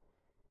her.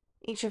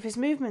 Each of his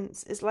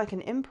movements is like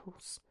an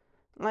impulse,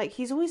 like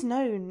he's always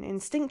known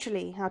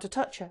instinctually how to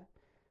touch her,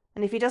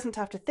 and if he doesn't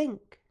have to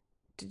think,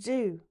 to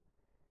do,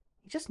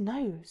 he just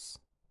knows.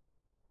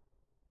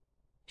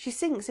 She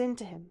sinks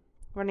into him,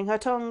 running her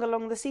tongue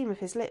along the seam of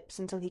his lips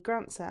until he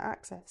grants her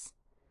access.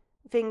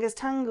 Fingers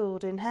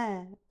tangled in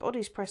hair,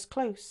 bodies pressed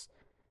close.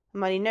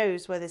 Hermione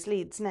knows where this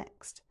leads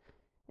next,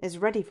 is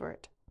ready for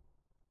it.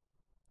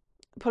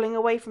 Pulling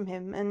away from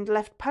him and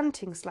left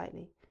panting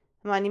slightly,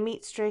 Hermione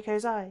meets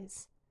Draco's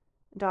eyes.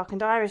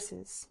 Darkened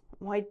irises,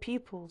 wide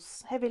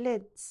pupils, heavy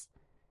lids,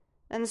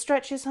 and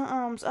stretches her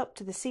arms up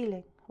to the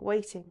ceiling,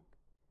 waiting.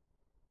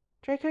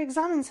 Draco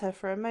examines her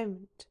for a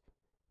moment,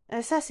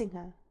 assessing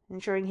her,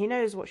 ensuring he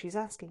knows what she's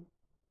asking.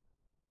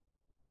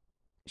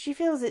 She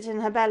feels it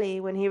in her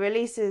belly when he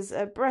releases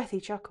a breathy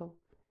chuckle.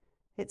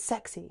 It's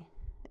sexy,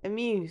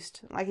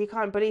 amused, like he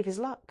can't believe his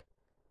luck.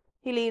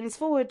 He leans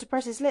forward to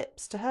press his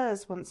lips to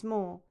hers once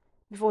more,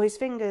 before his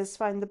fingers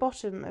find the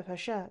bottom of her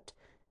shirt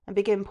and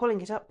begin pulling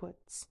it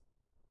upwards.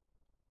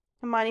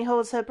 Hermione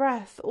holds her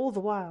breath all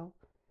the while,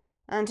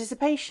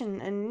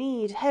 anticipation and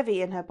need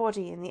heavy in her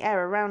body and the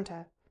air around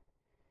her.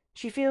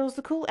 She feels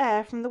the cool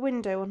air from the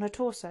window on her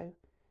torso,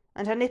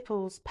 and her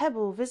nipples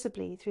pebble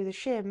visibly through the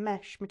sheer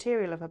mesh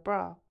material of her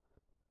bra.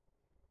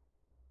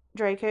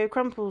 Draco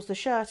crumples the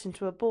shirt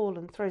into a ball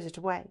and throws it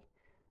away,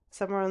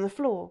 somewhere on the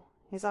floor,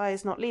 his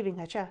eyes not leaving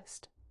her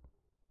chest.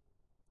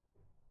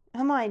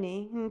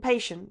 Hermione,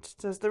 impatient,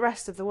 does the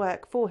rest of the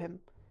work for him,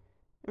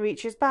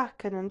 reaches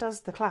back and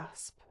undoes the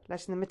clasp,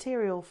 letting the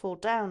material fall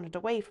down and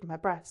away from her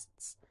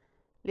breasts,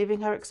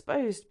 leaving her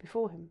exposed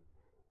before him.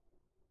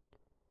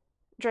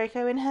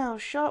 Draco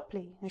inhales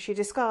sharply as she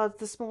discards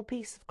the small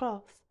piece of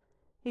cloth,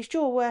 his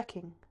jaw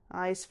working,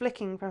 eyes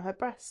flicking from her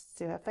breasts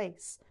to her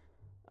face,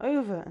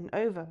 over and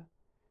over,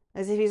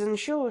 as if he's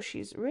unsure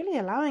she's really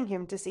allowing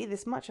him to see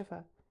this much of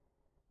her.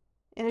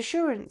 In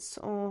assurance,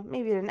 or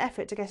maybe in an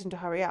effort to get him to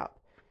hurry up,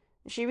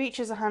 she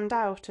reaches a hand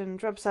out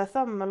and rubs her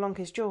thumb along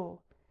his jaw,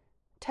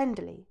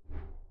 tenderly,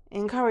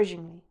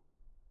 encouragingly.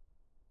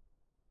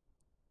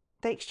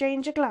 They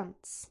exchange a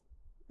glance,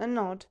 a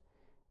nod,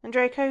 and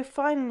Draco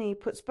finally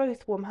puts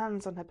both warm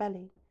hands on her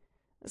belly,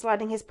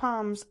 sliding his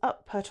palms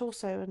up her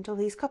torso until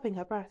he's cupping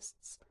her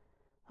breasts,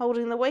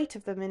 holding the weight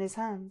of them in his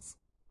hands.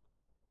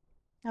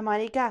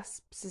 Hermione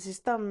gasps as his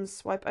thumbs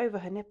swipe over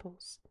her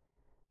nipples.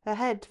 Her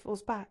head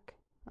falls back,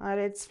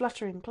 eyelids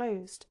fluttering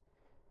closed,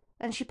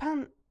 and she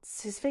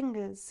pants his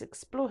fingers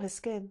explore her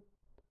skin,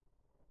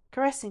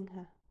 caressing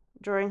her,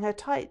 drawing her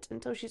tight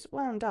until she's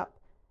wound up,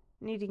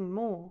 needing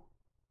more.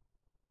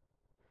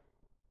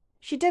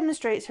 She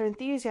demonstrates her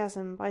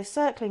enthusiasm by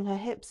circling her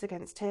hips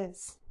against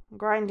his,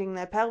 grinding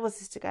their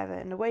pelvises together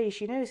in a way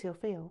she knows he'll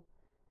feel.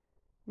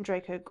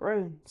 Draco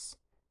groans,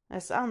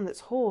 a sound that's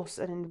hoarse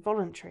and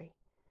involuntary,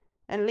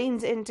 and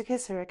leans in to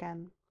kiss her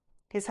again,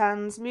 his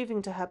hands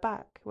moving to her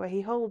back where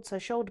he holds her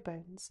shoulder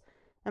bones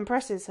and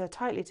presses her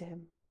tightly to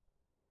him.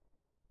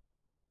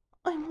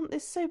 "I want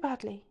this so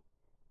badly,"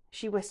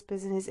 she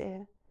whispers in his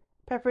ear,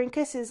 peppering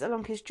kisses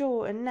along his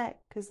jaw and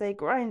neck as they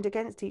grind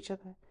against each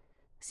other,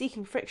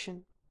 seeking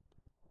friction.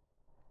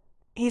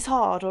 He's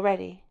hard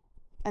already,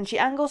 and she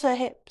angles her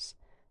hips,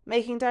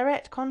 making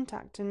direct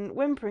contact and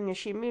whimpering as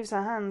she moves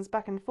her hands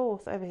back and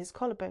forth over his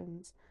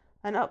collarbones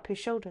and up his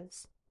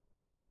shoulders.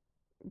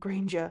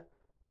 "Granger,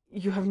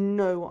 you have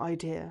no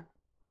idea."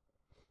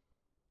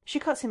 She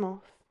cuts him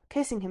off,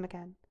 kissing him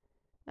again,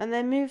 and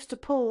then moves to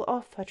pull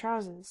off her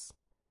trousers.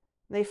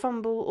 They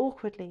fumble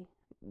awkwardly,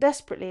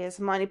 desperately as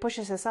Hermione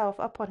pushes herself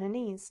up on her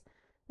knees,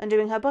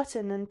 undoing her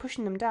button and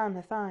pushing them down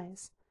her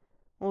thighs,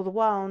 all the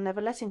while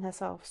never letting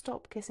herself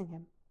stop kissing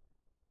him.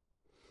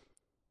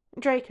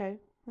 Draco,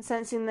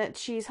 sensing that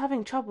she's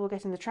having trouble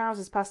getting the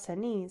trousers past her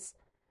knees,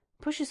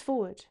 pushes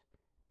forward,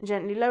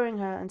 gently lowering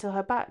her until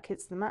her back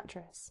hits the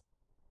mattress.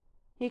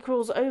 He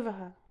crawls over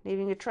her,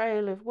 leaving a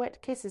trail of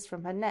wet kisses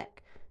from her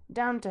neck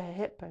down to her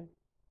hip bone.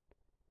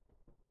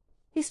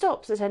 He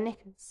stops at her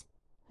knickers,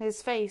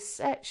 his face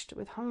etched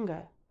with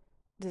hunger,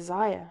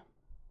 desire.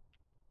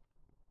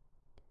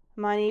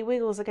 Hermione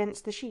wiggles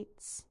against the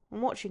sheets,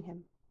 and watching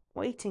him,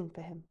 waiting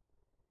for him.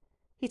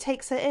 He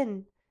takes her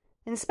in,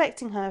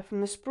 inspecting her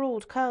from the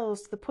sprawled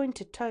curls to the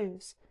pointed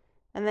toes,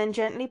 and then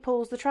gently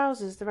pulls the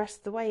trousers the rest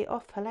of the way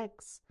off her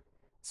legs,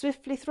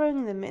 swiftly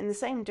throwing them in the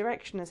same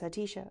direction as her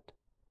t-shirt.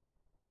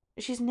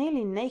 She's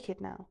nearly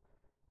naked now,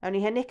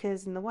 only her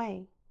knickers in the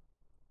way,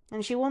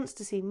 and she wants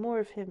to see more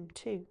of him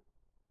too.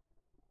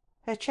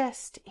 Her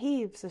chest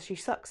heaves as she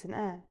sucks in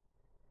air,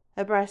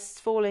 her breasts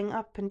falling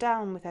up and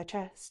down with her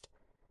chest,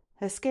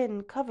 her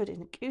skin covered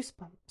in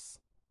goosebumps.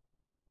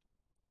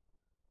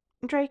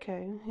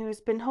 Draco, who has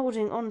been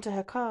holding on to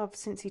her calves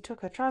since he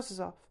took her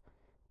trousers off,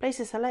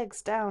 places her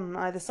legs down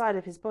on either side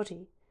of his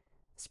body,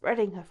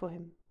 spreading her for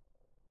him.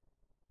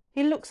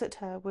 He looks at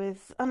her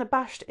with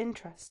unabashed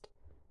interest,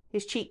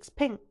 his cheeks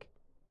pink,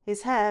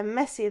 his hair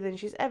messier than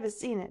she's ever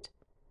seen it.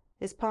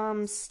 His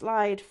palms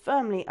slide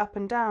firmly up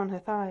and down her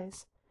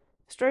thighs,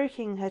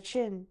 stroking her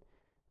chin,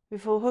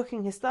 before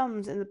hooking his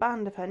thumbs in the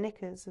band of her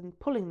knickers and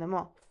pulling them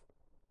off.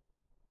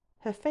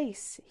 Her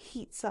face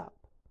heats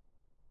up.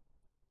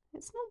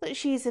 It's not that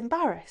she's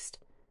embarrassed,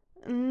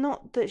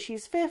 not that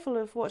she's fearful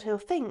of what he'll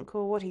think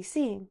or what he's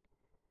seeing.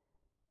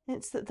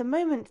 It's that the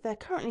moment they're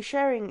currently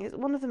sharing is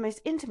one of the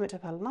most intimate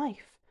of her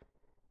life,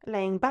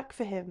 laying back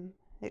for him,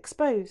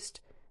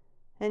 exposed,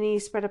 her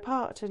knees spread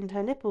apart and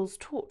her nipples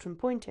taut and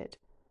pointed,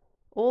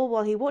 all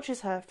while he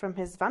watches her from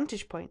his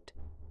vantage point,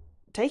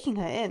 taking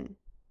her in.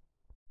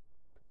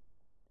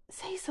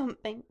 "Say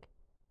something,"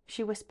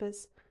 she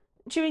whispers,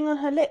 chewing on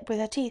her lip with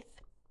her teeth.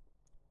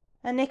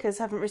 Her knickers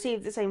haven't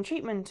received the same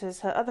treatment as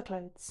her other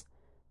clothes.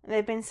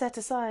 They've been set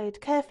aside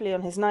carefully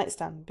on his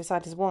nightstand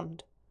beside his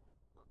wand.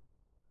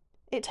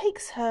 It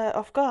takes her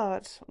off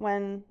guard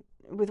when,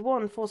 with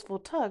one forceful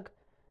tug,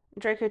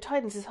 Draco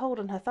tightens his hold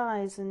on her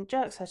thighs and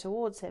jerks her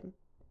towards him,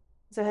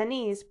 so her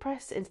knees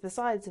press into the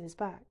sides of his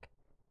back.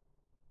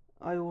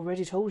 "I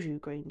already told you,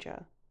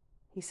 Granger,"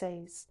 he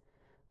says,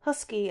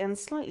 husky and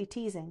slightly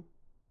teasing.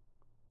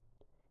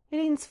 He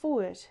leans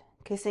forward,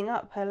 kissing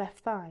up her left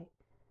thigh,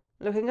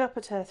 looking up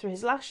at her through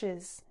his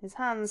lashes. His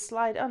hands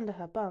slide under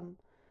her bum,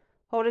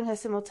 holding her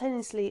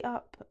simultaneously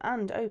up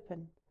and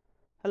open,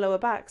 her lower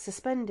back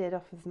suspended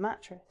off of the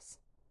mattress.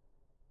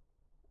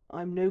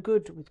 "I'm no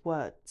good with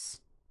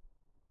words."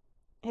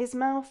 His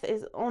mouth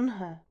is on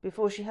her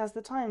before she has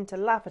the time to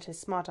laugh at his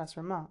smart-ass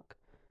remark.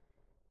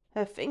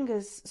 Her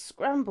fingers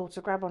scramble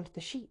to grab onto the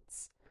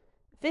sheets,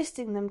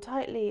 fisting them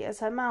tightly as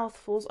her mouth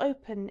falls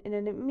open in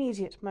an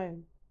immediate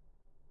moan.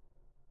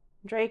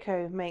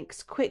 Draco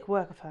makes quick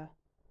work of her.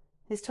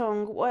 His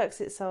tongue works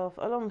itself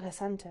along her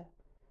centre,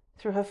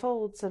 through her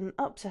folds and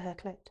up to her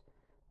clit,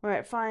 where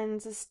it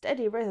finds a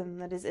steady rhythm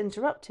that is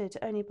interrupted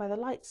only by the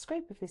light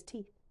scrape of his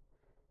teeth.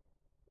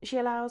 She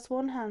allows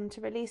one hand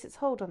to release its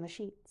hold on the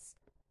sheets,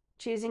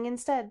 choosing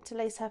instead to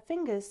lace her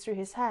fingers through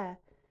his hair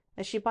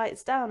as she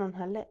bites down on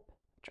her lip,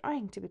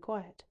 trying to be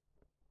quiet.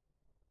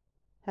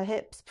 Her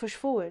hips push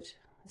forward,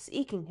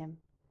 seeking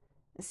him,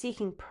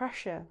 seeking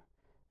pressure,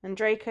 and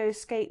Draco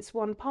skates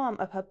one palm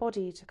up her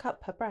body to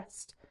cup her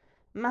breast,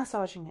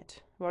 massaging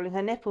it, rolling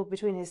her nipple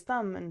between his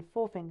thumb and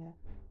forefinger.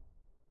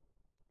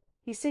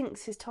 He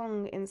sinks his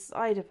tongue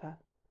inside of her,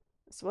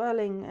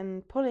 swirling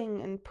and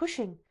pulling and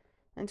pushing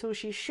until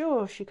she's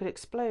sure she could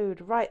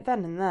explode right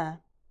then and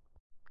there.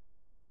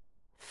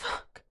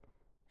 "Fuck,"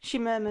 she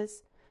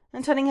murmurs,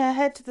 and turning her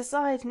head to the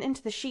side and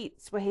into the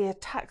sheets where he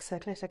attacks her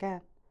clit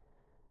again.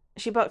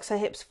 She bucks her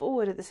hips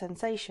forward at the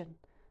sensation,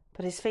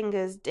 but his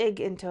fingers dig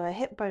into her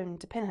hip bone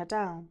to pin her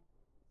down,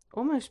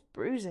 almost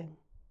bruising.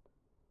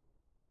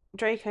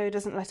 Draco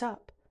doesn't let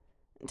up,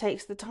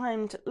 takes the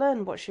time to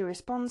learn what she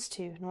responds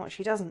to and what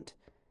she doesn't,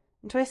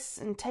 twists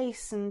and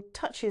tastes and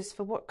touches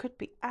for what could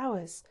be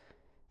hours,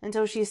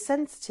 until she's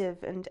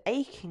sensitive and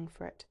aching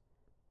for it.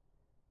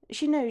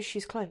 She knows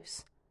she's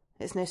close.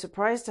 It's no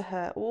surprise to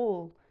her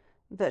all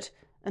that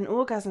an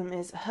orgasm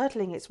is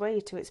hurtling its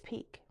way to its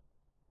peak.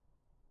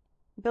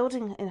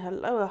 Building in her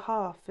lower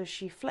half as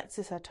she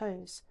flexes her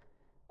toes,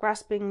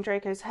 grasping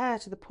Draco's hair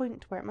to the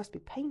point where it must be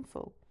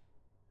painful.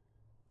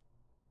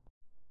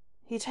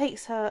 He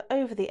takes her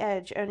over the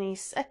edge only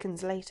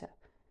seconds later,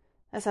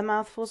 as her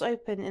mouth falls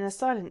open in a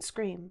silent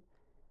scream,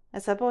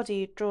 as her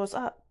body draws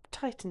up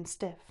tight and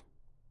stiff.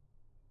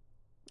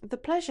 The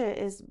pleasure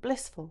is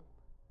blissful,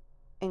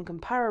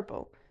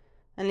 incomparable,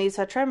 and leaves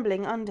her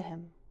trembling under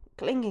him,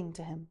 clinging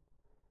to him.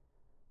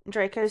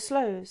 Draco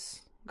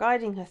slows,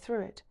 guiding her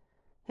through it,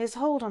 his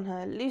hold on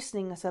her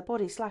loosening as her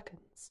body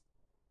slackens.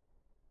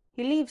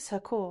 He leaves her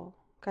core,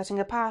 cutting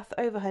a path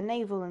over her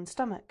navel and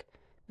stomach,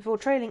 before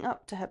trailing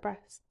up to her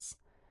breasts,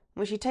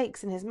 which he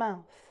takes in his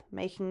mouth,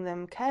 making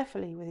them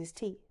carefully with his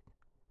teeth.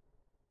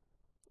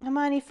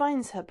 Hermione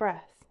finds her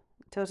breath,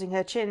 tilting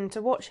her chin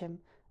to watch him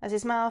as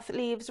his mouth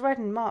leaves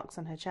reddened marks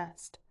on her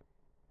chest.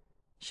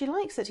 She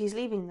likes that he's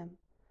leaving them,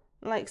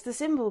 likes the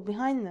symbol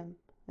behind them,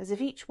 as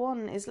if each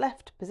one is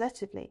left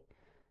possessively,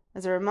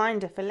 as a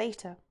reminder for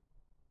later.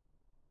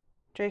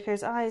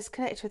 Draco's eyes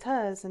connect with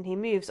hers, and he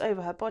moves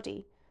over her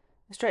body,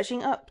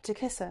 stretching up to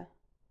kiss her.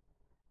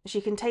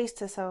 She can taste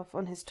herself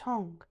on his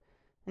tongue,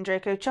 and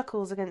Draco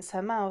chuckles against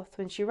her mouth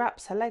when she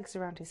wraps her legs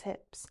around his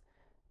hips,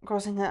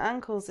 crossing her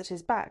ankles at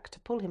his back to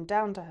pull him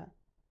down to her.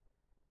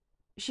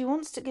 She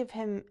wants to give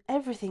him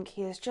everything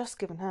he has just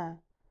given her,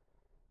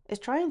 is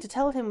trying to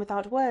tell him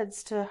without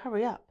words to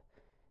hurry up,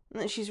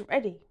 and that she's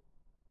ready.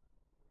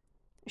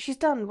 She's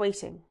done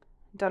waiting,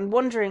 done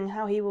wondering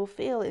how he will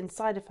feel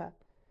inside of her,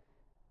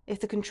 if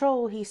the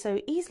control he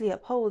so easily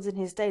upholds in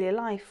his daily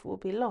life will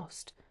be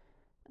lost,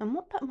 and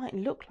what that might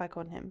look like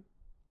on him.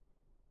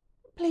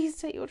 "Please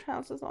take your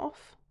trousers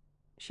off,"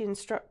 she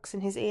instructs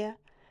in his ear,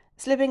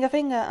 slipping a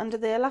finger under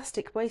the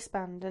elastic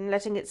waistband and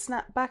letting it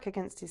snap back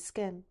against his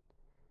skin.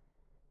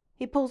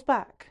 He pulls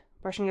back,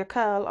 brushing a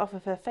curl off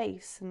of her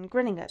face and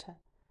grinning at her.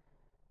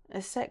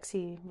 A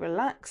sexy,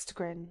 relaxed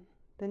grin,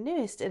 the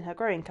newest in her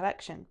growing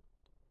collection.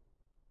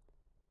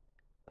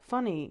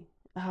 "Funny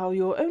how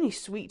you're only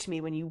sweet to me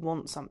when you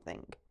want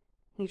something,"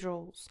 he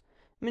drawls,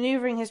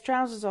 manoeuvring his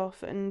trousers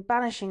off and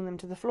banishing them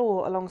to the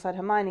floor alongside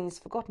Hermione's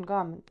forgotten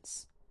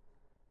garments.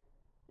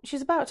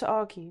 She's about to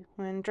argue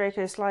when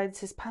Draco slides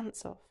his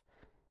pants off,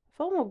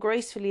 far more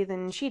gracefully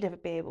than she'd ever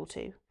be able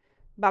to,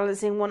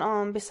 balancing one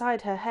arm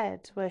beside her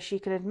head where she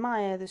can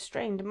admire the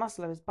strained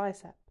muscle of his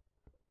bicep.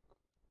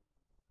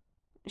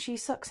 She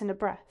sucks in a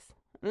breath,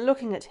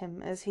 looking at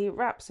him as he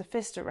wraps a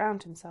fist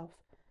around himself,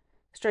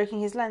 stroking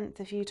his length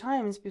a few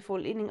times before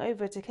leaning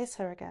over to kiss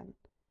her again.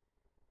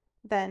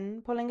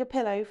 Then, pulling a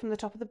pillow from the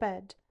top of the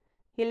bed,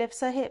 he lifts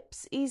her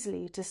hips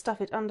easily to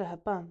stuff it under her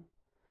bum,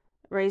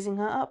 raising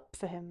her up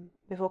for him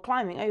before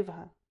climbing over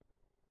her.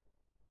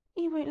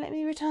 "You won't let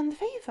me return the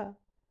favour?"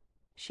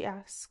 she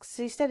asks as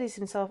he steadies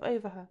himself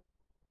over her,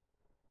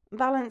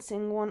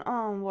 balancing one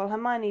arm while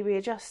Hermione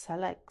readjusts her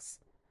legs,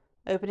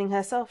 opening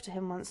herself to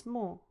him once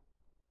more.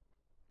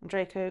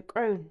 Draco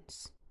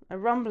groans, a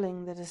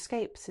rumbling that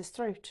escapes his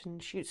throat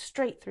and shoots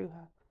straight through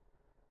her.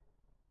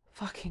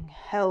 "Fucking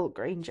hell,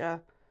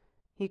 Granger,"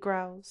 he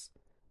growls,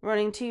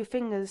 running 2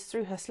 fingers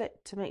through her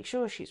slit to make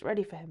sure she's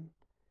ready for him.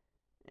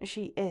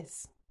 She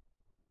is.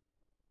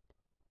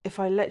 "If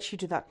I let you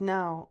do that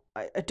now,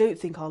 I don't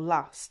think I'll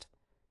last."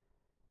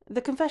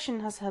 The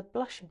confession has her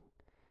blushing,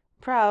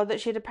 proud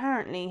that she had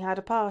apparently had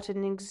a part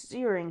in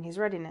exuring his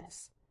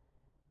readiness.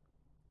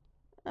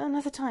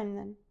 "Another time,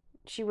 then,"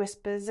 she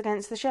whispers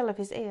against the shell of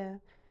his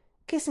ear,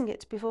 kissing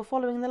it before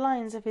following the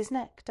lines of his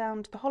neck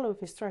down to the hollow of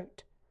his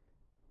throat.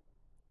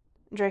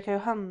 Draco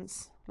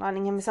hums,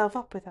 lining himself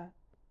up with her.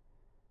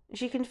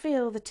 She can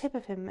feel the tip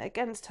of him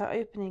against her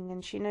opening,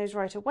 and she knows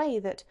right away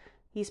that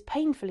he's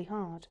painfully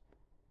hard.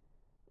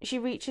 She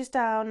reaches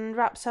down and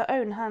wraps her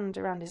own hand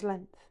around his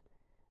length,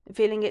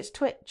 feeling it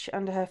twitch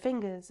under her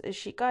fingers as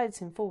she guides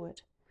him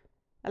forward,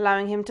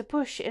 allowing him to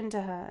push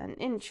into her an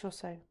inch or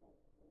so.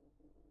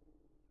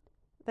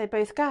 They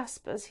both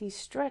gasp as he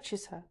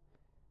stretches her,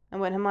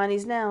 and when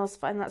Hermione's nails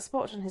find that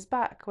spot on his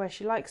back where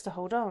she likes to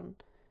hold on,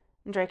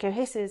 Draco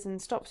hisses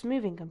and stops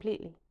moving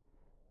completely,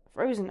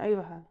 frozen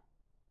over her.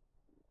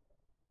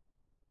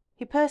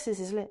 He purses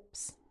his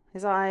lips,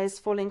 his eyes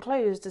falling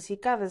closed as he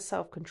gathers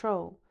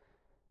self-control,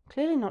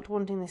 clearly not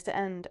wanting this to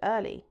end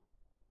early.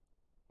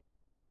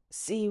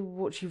 "See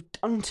what you've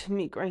done to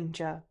me,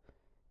 Granger,"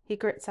 he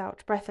grits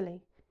out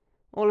breathily,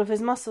 all of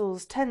his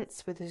muscles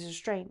tense with his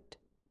restraint.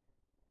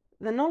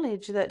 The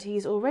knowledge that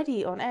he's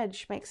already on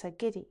edge makes her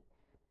giddy,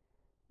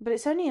 but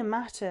it's only a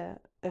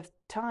matter of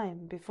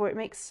time before it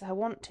makes her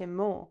want him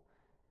more,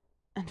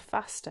 and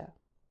faster.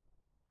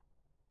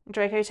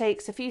 Draco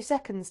takes a few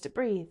seconds to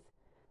breathe,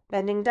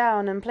 bending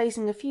down and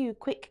placing a few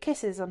quick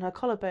kisses on her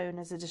collarbone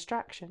as a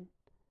distraction.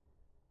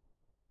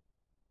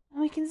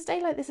 "We can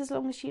stay like this as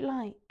long as you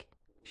like,"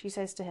 she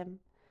says to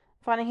him,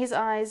 finding his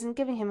eyes and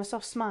giving him a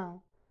soft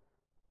smile.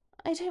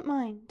 "I don't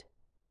mind."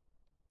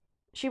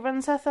 She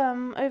runs her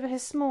thumb over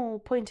his small,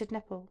 pointed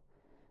nipple,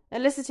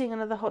 eliciting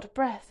another hot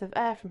breath of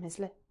air from his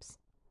lips.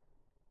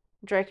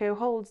 Draco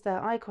holds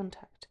their eye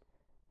contact,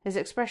 his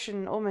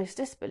expression almost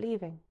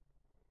disbelieving.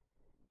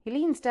 He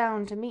leans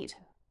down to meet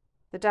her,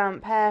 the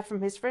damp hair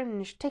from his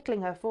fringe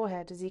tickling her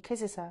forehead as he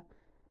kisses her,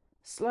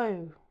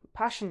 slow,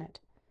 passionate,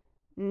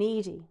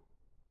 needy.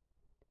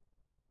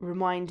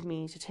 "Remind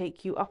me to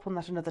take you up on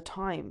that another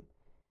time,"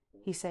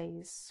 he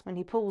says when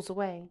he pulls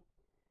away.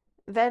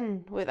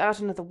 Then, without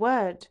another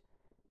word,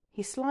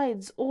 he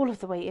slides all of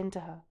the way into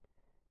her,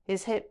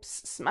 his hips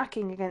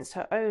smacking against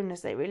her own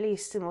as they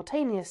release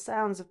simultaneous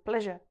sounds of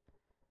pleasure.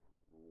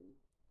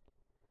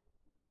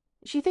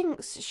 She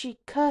thinks she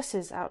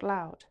curses out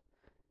loud,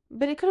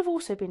 but it could have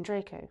also been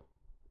Draco.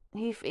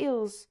 He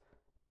feels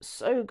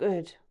so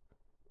good,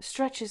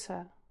 stretches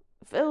her,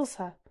 fills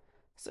her,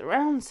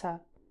 surrounds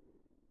her,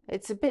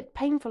 It's a bit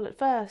painful at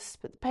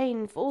first, but the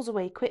pain falls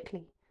away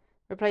quickly,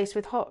 replaced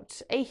with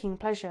hot, aching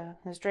pleasure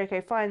as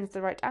Draco finds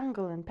the right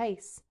angle and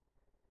pace.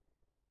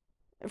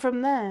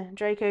 From there,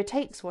 Draco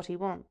takes what he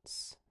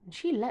wants, and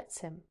she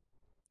lets him,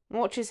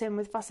 watches him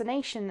with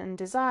fascination and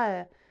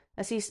desire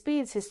as he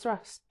speeds his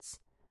thrusts,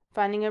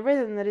 finding a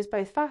rhythm that is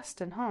both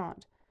fast and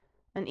hard,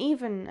 and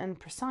even and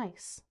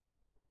precise.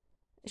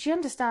 She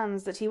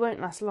understands that he won't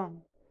last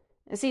long,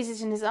 sees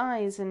it in his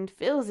eyes and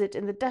feels it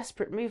in the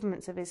desperate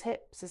movements of his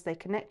hips as they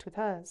connect with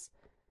hers,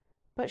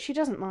 but she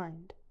doesn't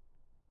mind.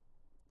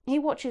 He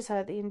watches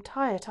her the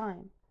entire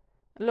time,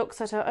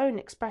 looks at her own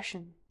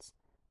expressions,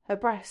 her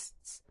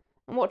breasts,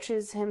 and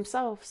watches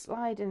himself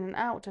slide in and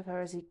out of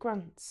her as he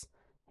grunts,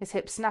 his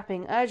hips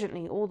snapping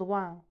urgently all the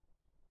while.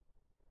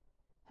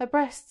 Her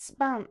breasts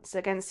bounce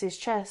against his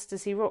chest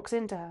as he rocks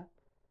into her,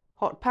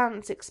 hot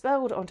pants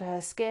expelled onto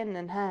her skin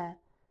and hair,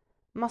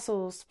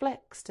 muscles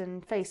flexed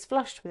and face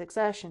flushed with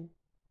exertion.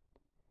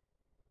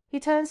 He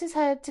turns his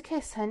head to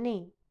kiss her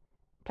knee,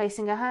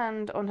 placing a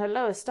hand on her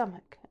lower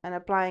stomach and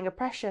applying a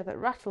pressure that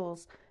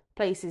rattles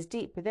places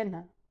deep within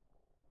her.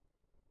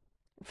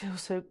 "It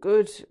feels so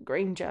good,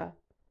 Granger,"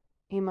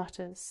 he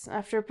mutters,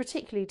 after a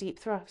particularly deep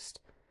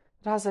thrust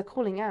that has her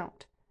calling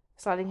out,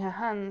 sliding her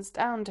hands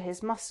down to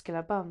his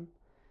muscular bum,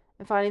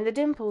 and finding the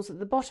dimples at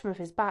the bottom of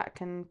his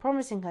back and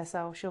promising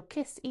herself she'll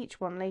kiss each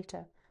one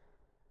later.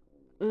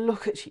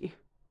 "Look at you."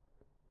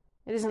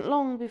 It isn't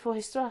long before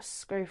his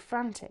thrusts grow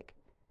frantic,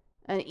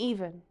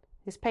 uneven,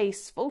 his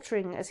pace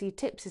faltering as he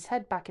tips his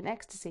head back in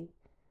ecstasy.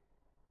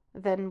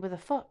 Then, with a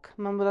 "fuck"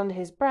 mumbled under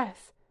his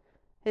breath,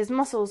 his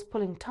muscles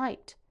pulling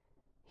tight,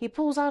 he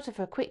pulls out of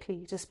her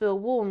quickly to spill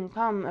warm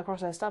cum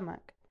across her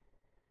stomach,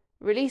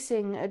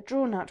 releasing a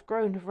drawn-out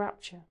groan of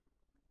rapture.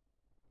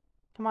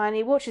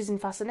 Hermione watches in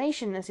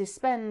fascination as his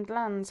spend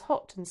lands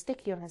hot and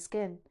sticky on her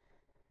skin,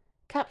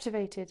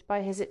 captivated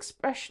by his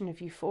expression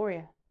of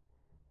euphoria.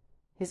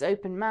 His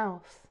open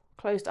mouth,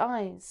 closed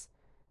eyes,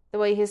 the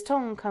way his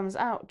tongue comes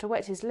out to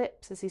wet his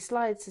lips as he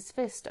slides his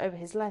fist over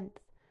his length,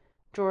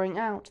 drawing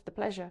out the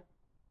pleasure.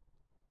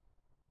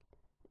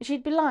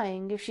 She'd be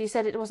lying if she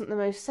said it wasn't the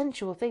most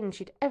sensual thing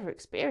she'd ever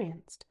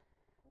experienced.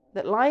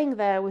 That lying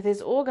there with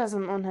his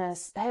orgasm on her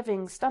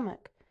heaving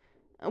stomach,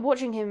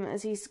 watching him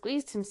as he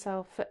squeezed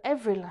himself for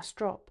every last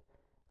drop,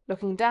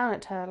 looking down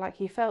at her like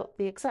he felt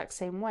the exact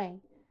same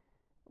way,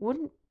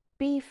 wouldn't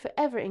be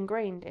forever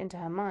ingrained into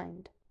her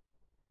mind.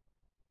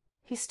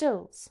 He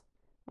stills,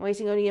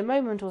 waiting only a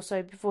moment or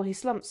so before he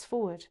slumps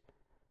forward,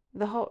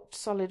 the hot,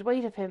 solid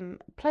weight of him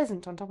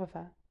pleasant on top of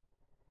her.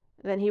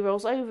 Then he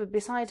rolls over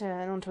beside her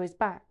and onto his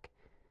back,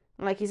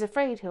 like he's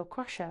afraid he'll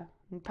crush her,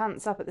 and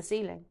pants up at the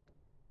ceiling.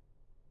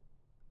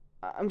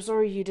 "I'm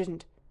sorry you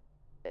didn't.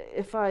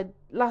 If I'd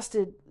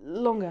lasted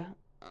longer—"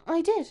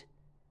 "I did."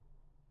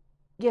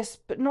 "Yes,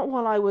 but not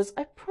while I was—"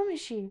 "I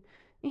promise you,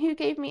 you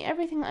gave me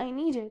everything I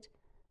needed.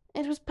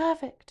 It was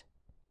perfect."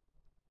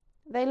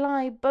 They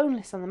lie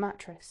boneless on the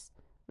mattress,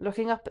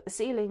 looking up at the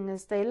ceiling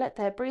as they let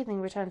their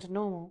breathing return to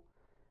normal,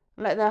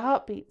 let their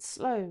heartbeats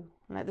slow,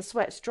 let the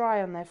sweat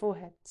dry on their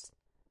foreheads.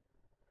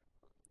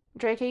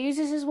 Draco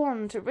uses his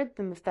wand to rid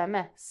them of their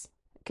mess,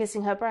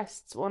 kissing her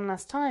breasts one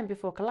last time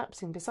before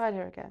collapsing beside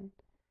her again.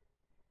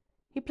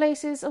 He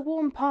places a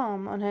warm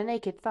palm on her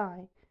naked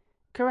thigh,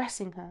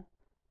 caressing her,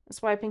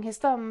 swiping his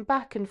thumb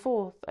back and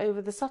forth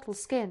over the subtle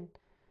skin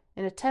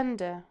in a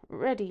tender,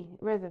 ready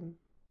rhythm.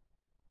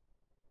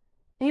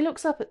 He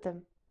looks up at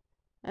them,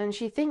 and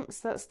she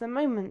thinks that's the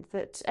moment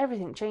that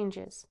everything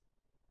changes.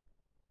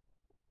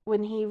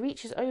 When he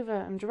reaches over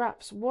and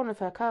wraps one of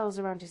her curls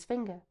around his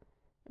finger,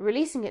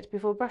 releasing it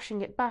before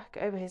brushing it back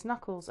over his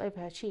knuckles over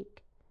her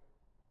cheek.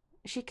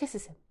 She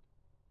kisses him.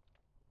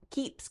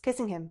 Keeps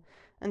kissing him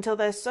until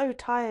they're so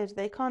tired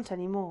they can't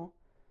any more,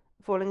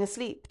 falling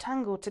asleep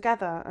tangled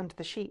together under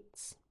the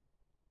sheets.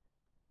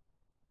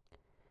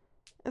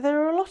 There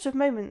are a lot of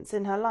moments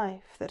in her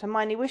life that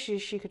Hermione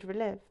wishes she could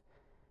relive,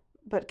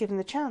 but given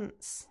the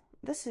chance,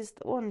 this is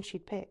the one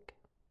she'd pick.